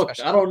 Well, look,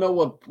 I don't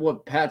know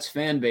what Pat's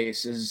fan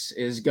base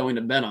is going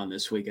to bet on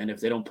this weekend if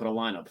they don't put a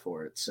lineup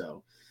for it.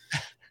 So,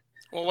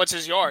 well, what's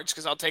his yards?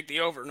 Because I'll take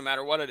the over no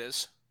matter what it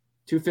is.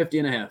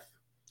 250.5.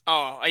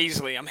 Oh,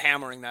 easily. I'm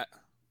hammering that.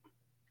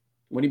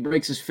 When he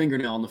breaks his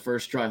fingernail on the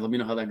first drive, let me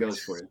know how that goes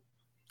for you.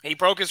 He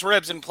broke his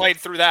ribs and played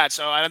through that,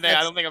 so I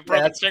don't think a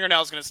broken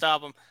fingernail is going to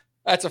stop him.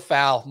 That's a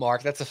foul,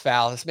 Mark. That's a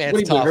foul. This man's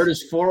What, he tough. hurt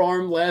his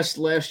forearm last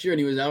year, and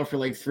he was out for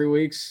like 3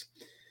 weeks.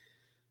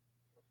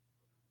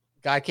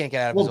 Guy can't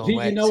get out of his own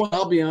way. You know what?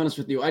 I'll be honest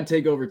with you. I'd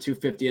take over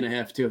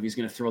 250.5 too if he's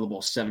going to throw the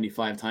ball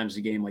 75 times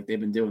a game like they've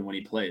been doing when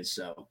he plays.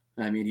 So,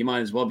 I mean, he might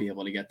as well be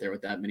able to get there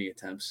with that many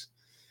attempts.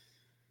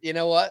 You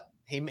know what?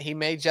 He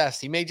may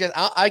just.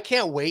 I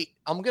can't wait.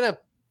 I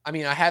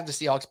have the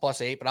Seahawks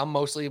 +8, but I'm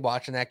mostly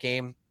watching that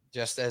game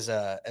just as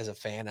a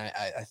fan.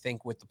 I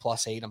think with the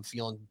 +8, I'm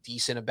feeling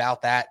decent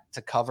about that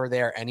to cover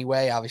there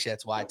anyway. Obviously,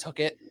 that's why I took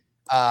it.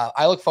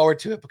 I look forward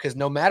to it because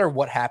no matter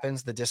what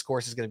happens, the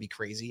discourse is going to be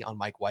crazy on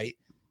Mike White.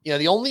 You know,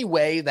 the only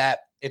way that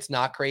it's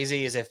not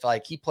crazy is if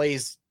like he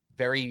plays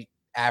very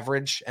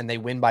average and they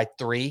win by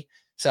 3.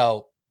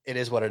 So it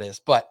is what it is.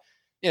 But,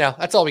 you know,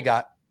 that's all we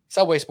got.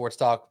 Subway Sports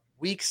Talk,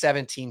 week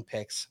 17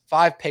 picks,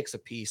 5 picks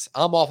apiece.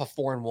 I'm off of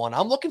 4-1.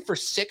 I'm looking for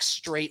 6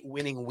 straight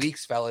winning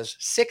weeks, fellas.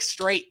 6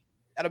 straight.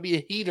 That'll be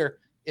a heater,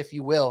 if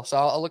you will. So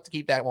I'll look to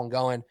keep that one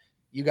going.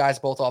 You guys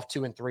both off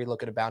 2 and 3,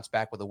 looking to bounce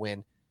back with a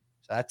win.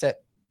 So that's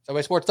it.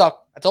 Subway Sports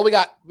Talk. That's all we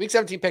got. Week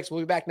 17 picks. We'll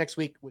be back next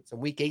week with some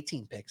week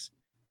 18 picks.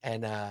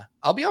 And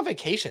I'll be on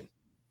vacation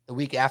the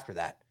week after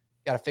that.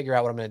 Got to figure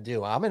out what I'm going to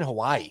do. I'm in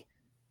Hawaii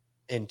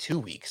in 2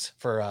 weeks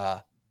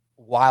for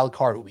wild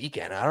card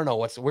weekend. I don't know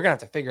we're going to have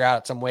to figure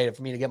out some way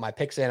for me to get my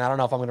picks in. I don't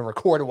know if I'm going to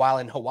record while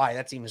in Hawaii.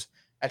 That seems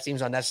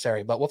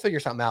unnecessary, but we'll figure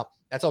something out.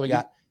 That's all we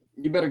got.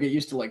 You better get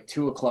used to like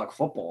 2:00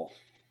 football.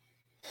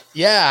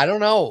 Yeah, I don't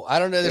know.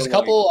 There's a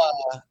couple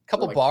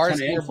bars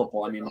 10 a.m. here.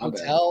 Football. I mean,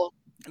 Hotel.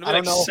 I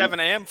don't know. 7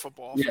 a.m.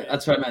 football. Yeah,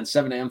 that's what I meant.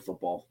 7 a.m.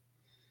 football.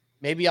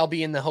 Maybe I'll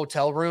be in the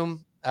hotel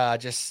room,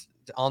 just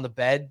on the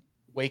bed,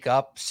 wake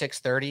up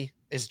 6:30.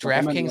 Is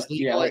DraftKings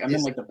legal? Yeah, like I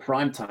mean, like the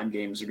primetime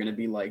games are going to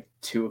be like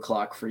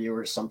 2:00 for you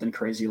or something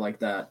crazy like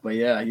that. But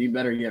yeah, you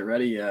better get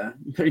ready. You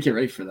better get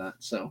ready for that.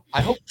 So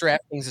I hope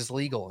DraftKings is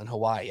legal in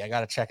Hawaii. I got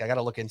to check. I got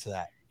to look into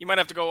that. You might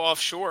have to go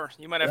offshore.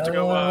 You might have to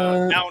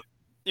go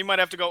You might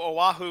have to go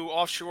Oahu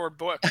offshore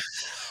book.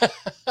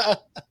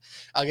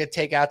 I'll get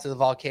takeout to the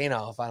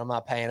volcano if I'm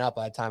not paying up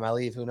by the time I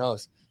leave. Who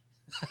knows?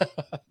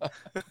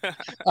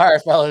 All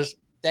right, fellas.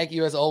 Thank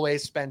you as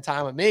always. Spend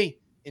time with me.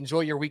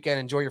 Enjoy your weekend.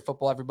 Enjoy your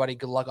football, everybody.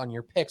 Good luck on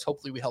your picks.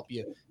 Hopefully we help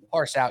you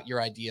parse out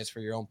your ideas for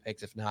your own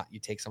picks. If not, you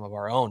take some of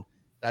our own.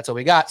 That's what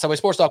we got. Subway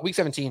Sports Talk, week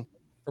 17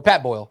 for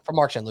Pat Boyle, for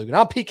Mark Shenlugan.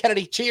 I'm Pete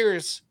Kennedy.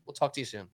 Cheers. We'll talk to you soon.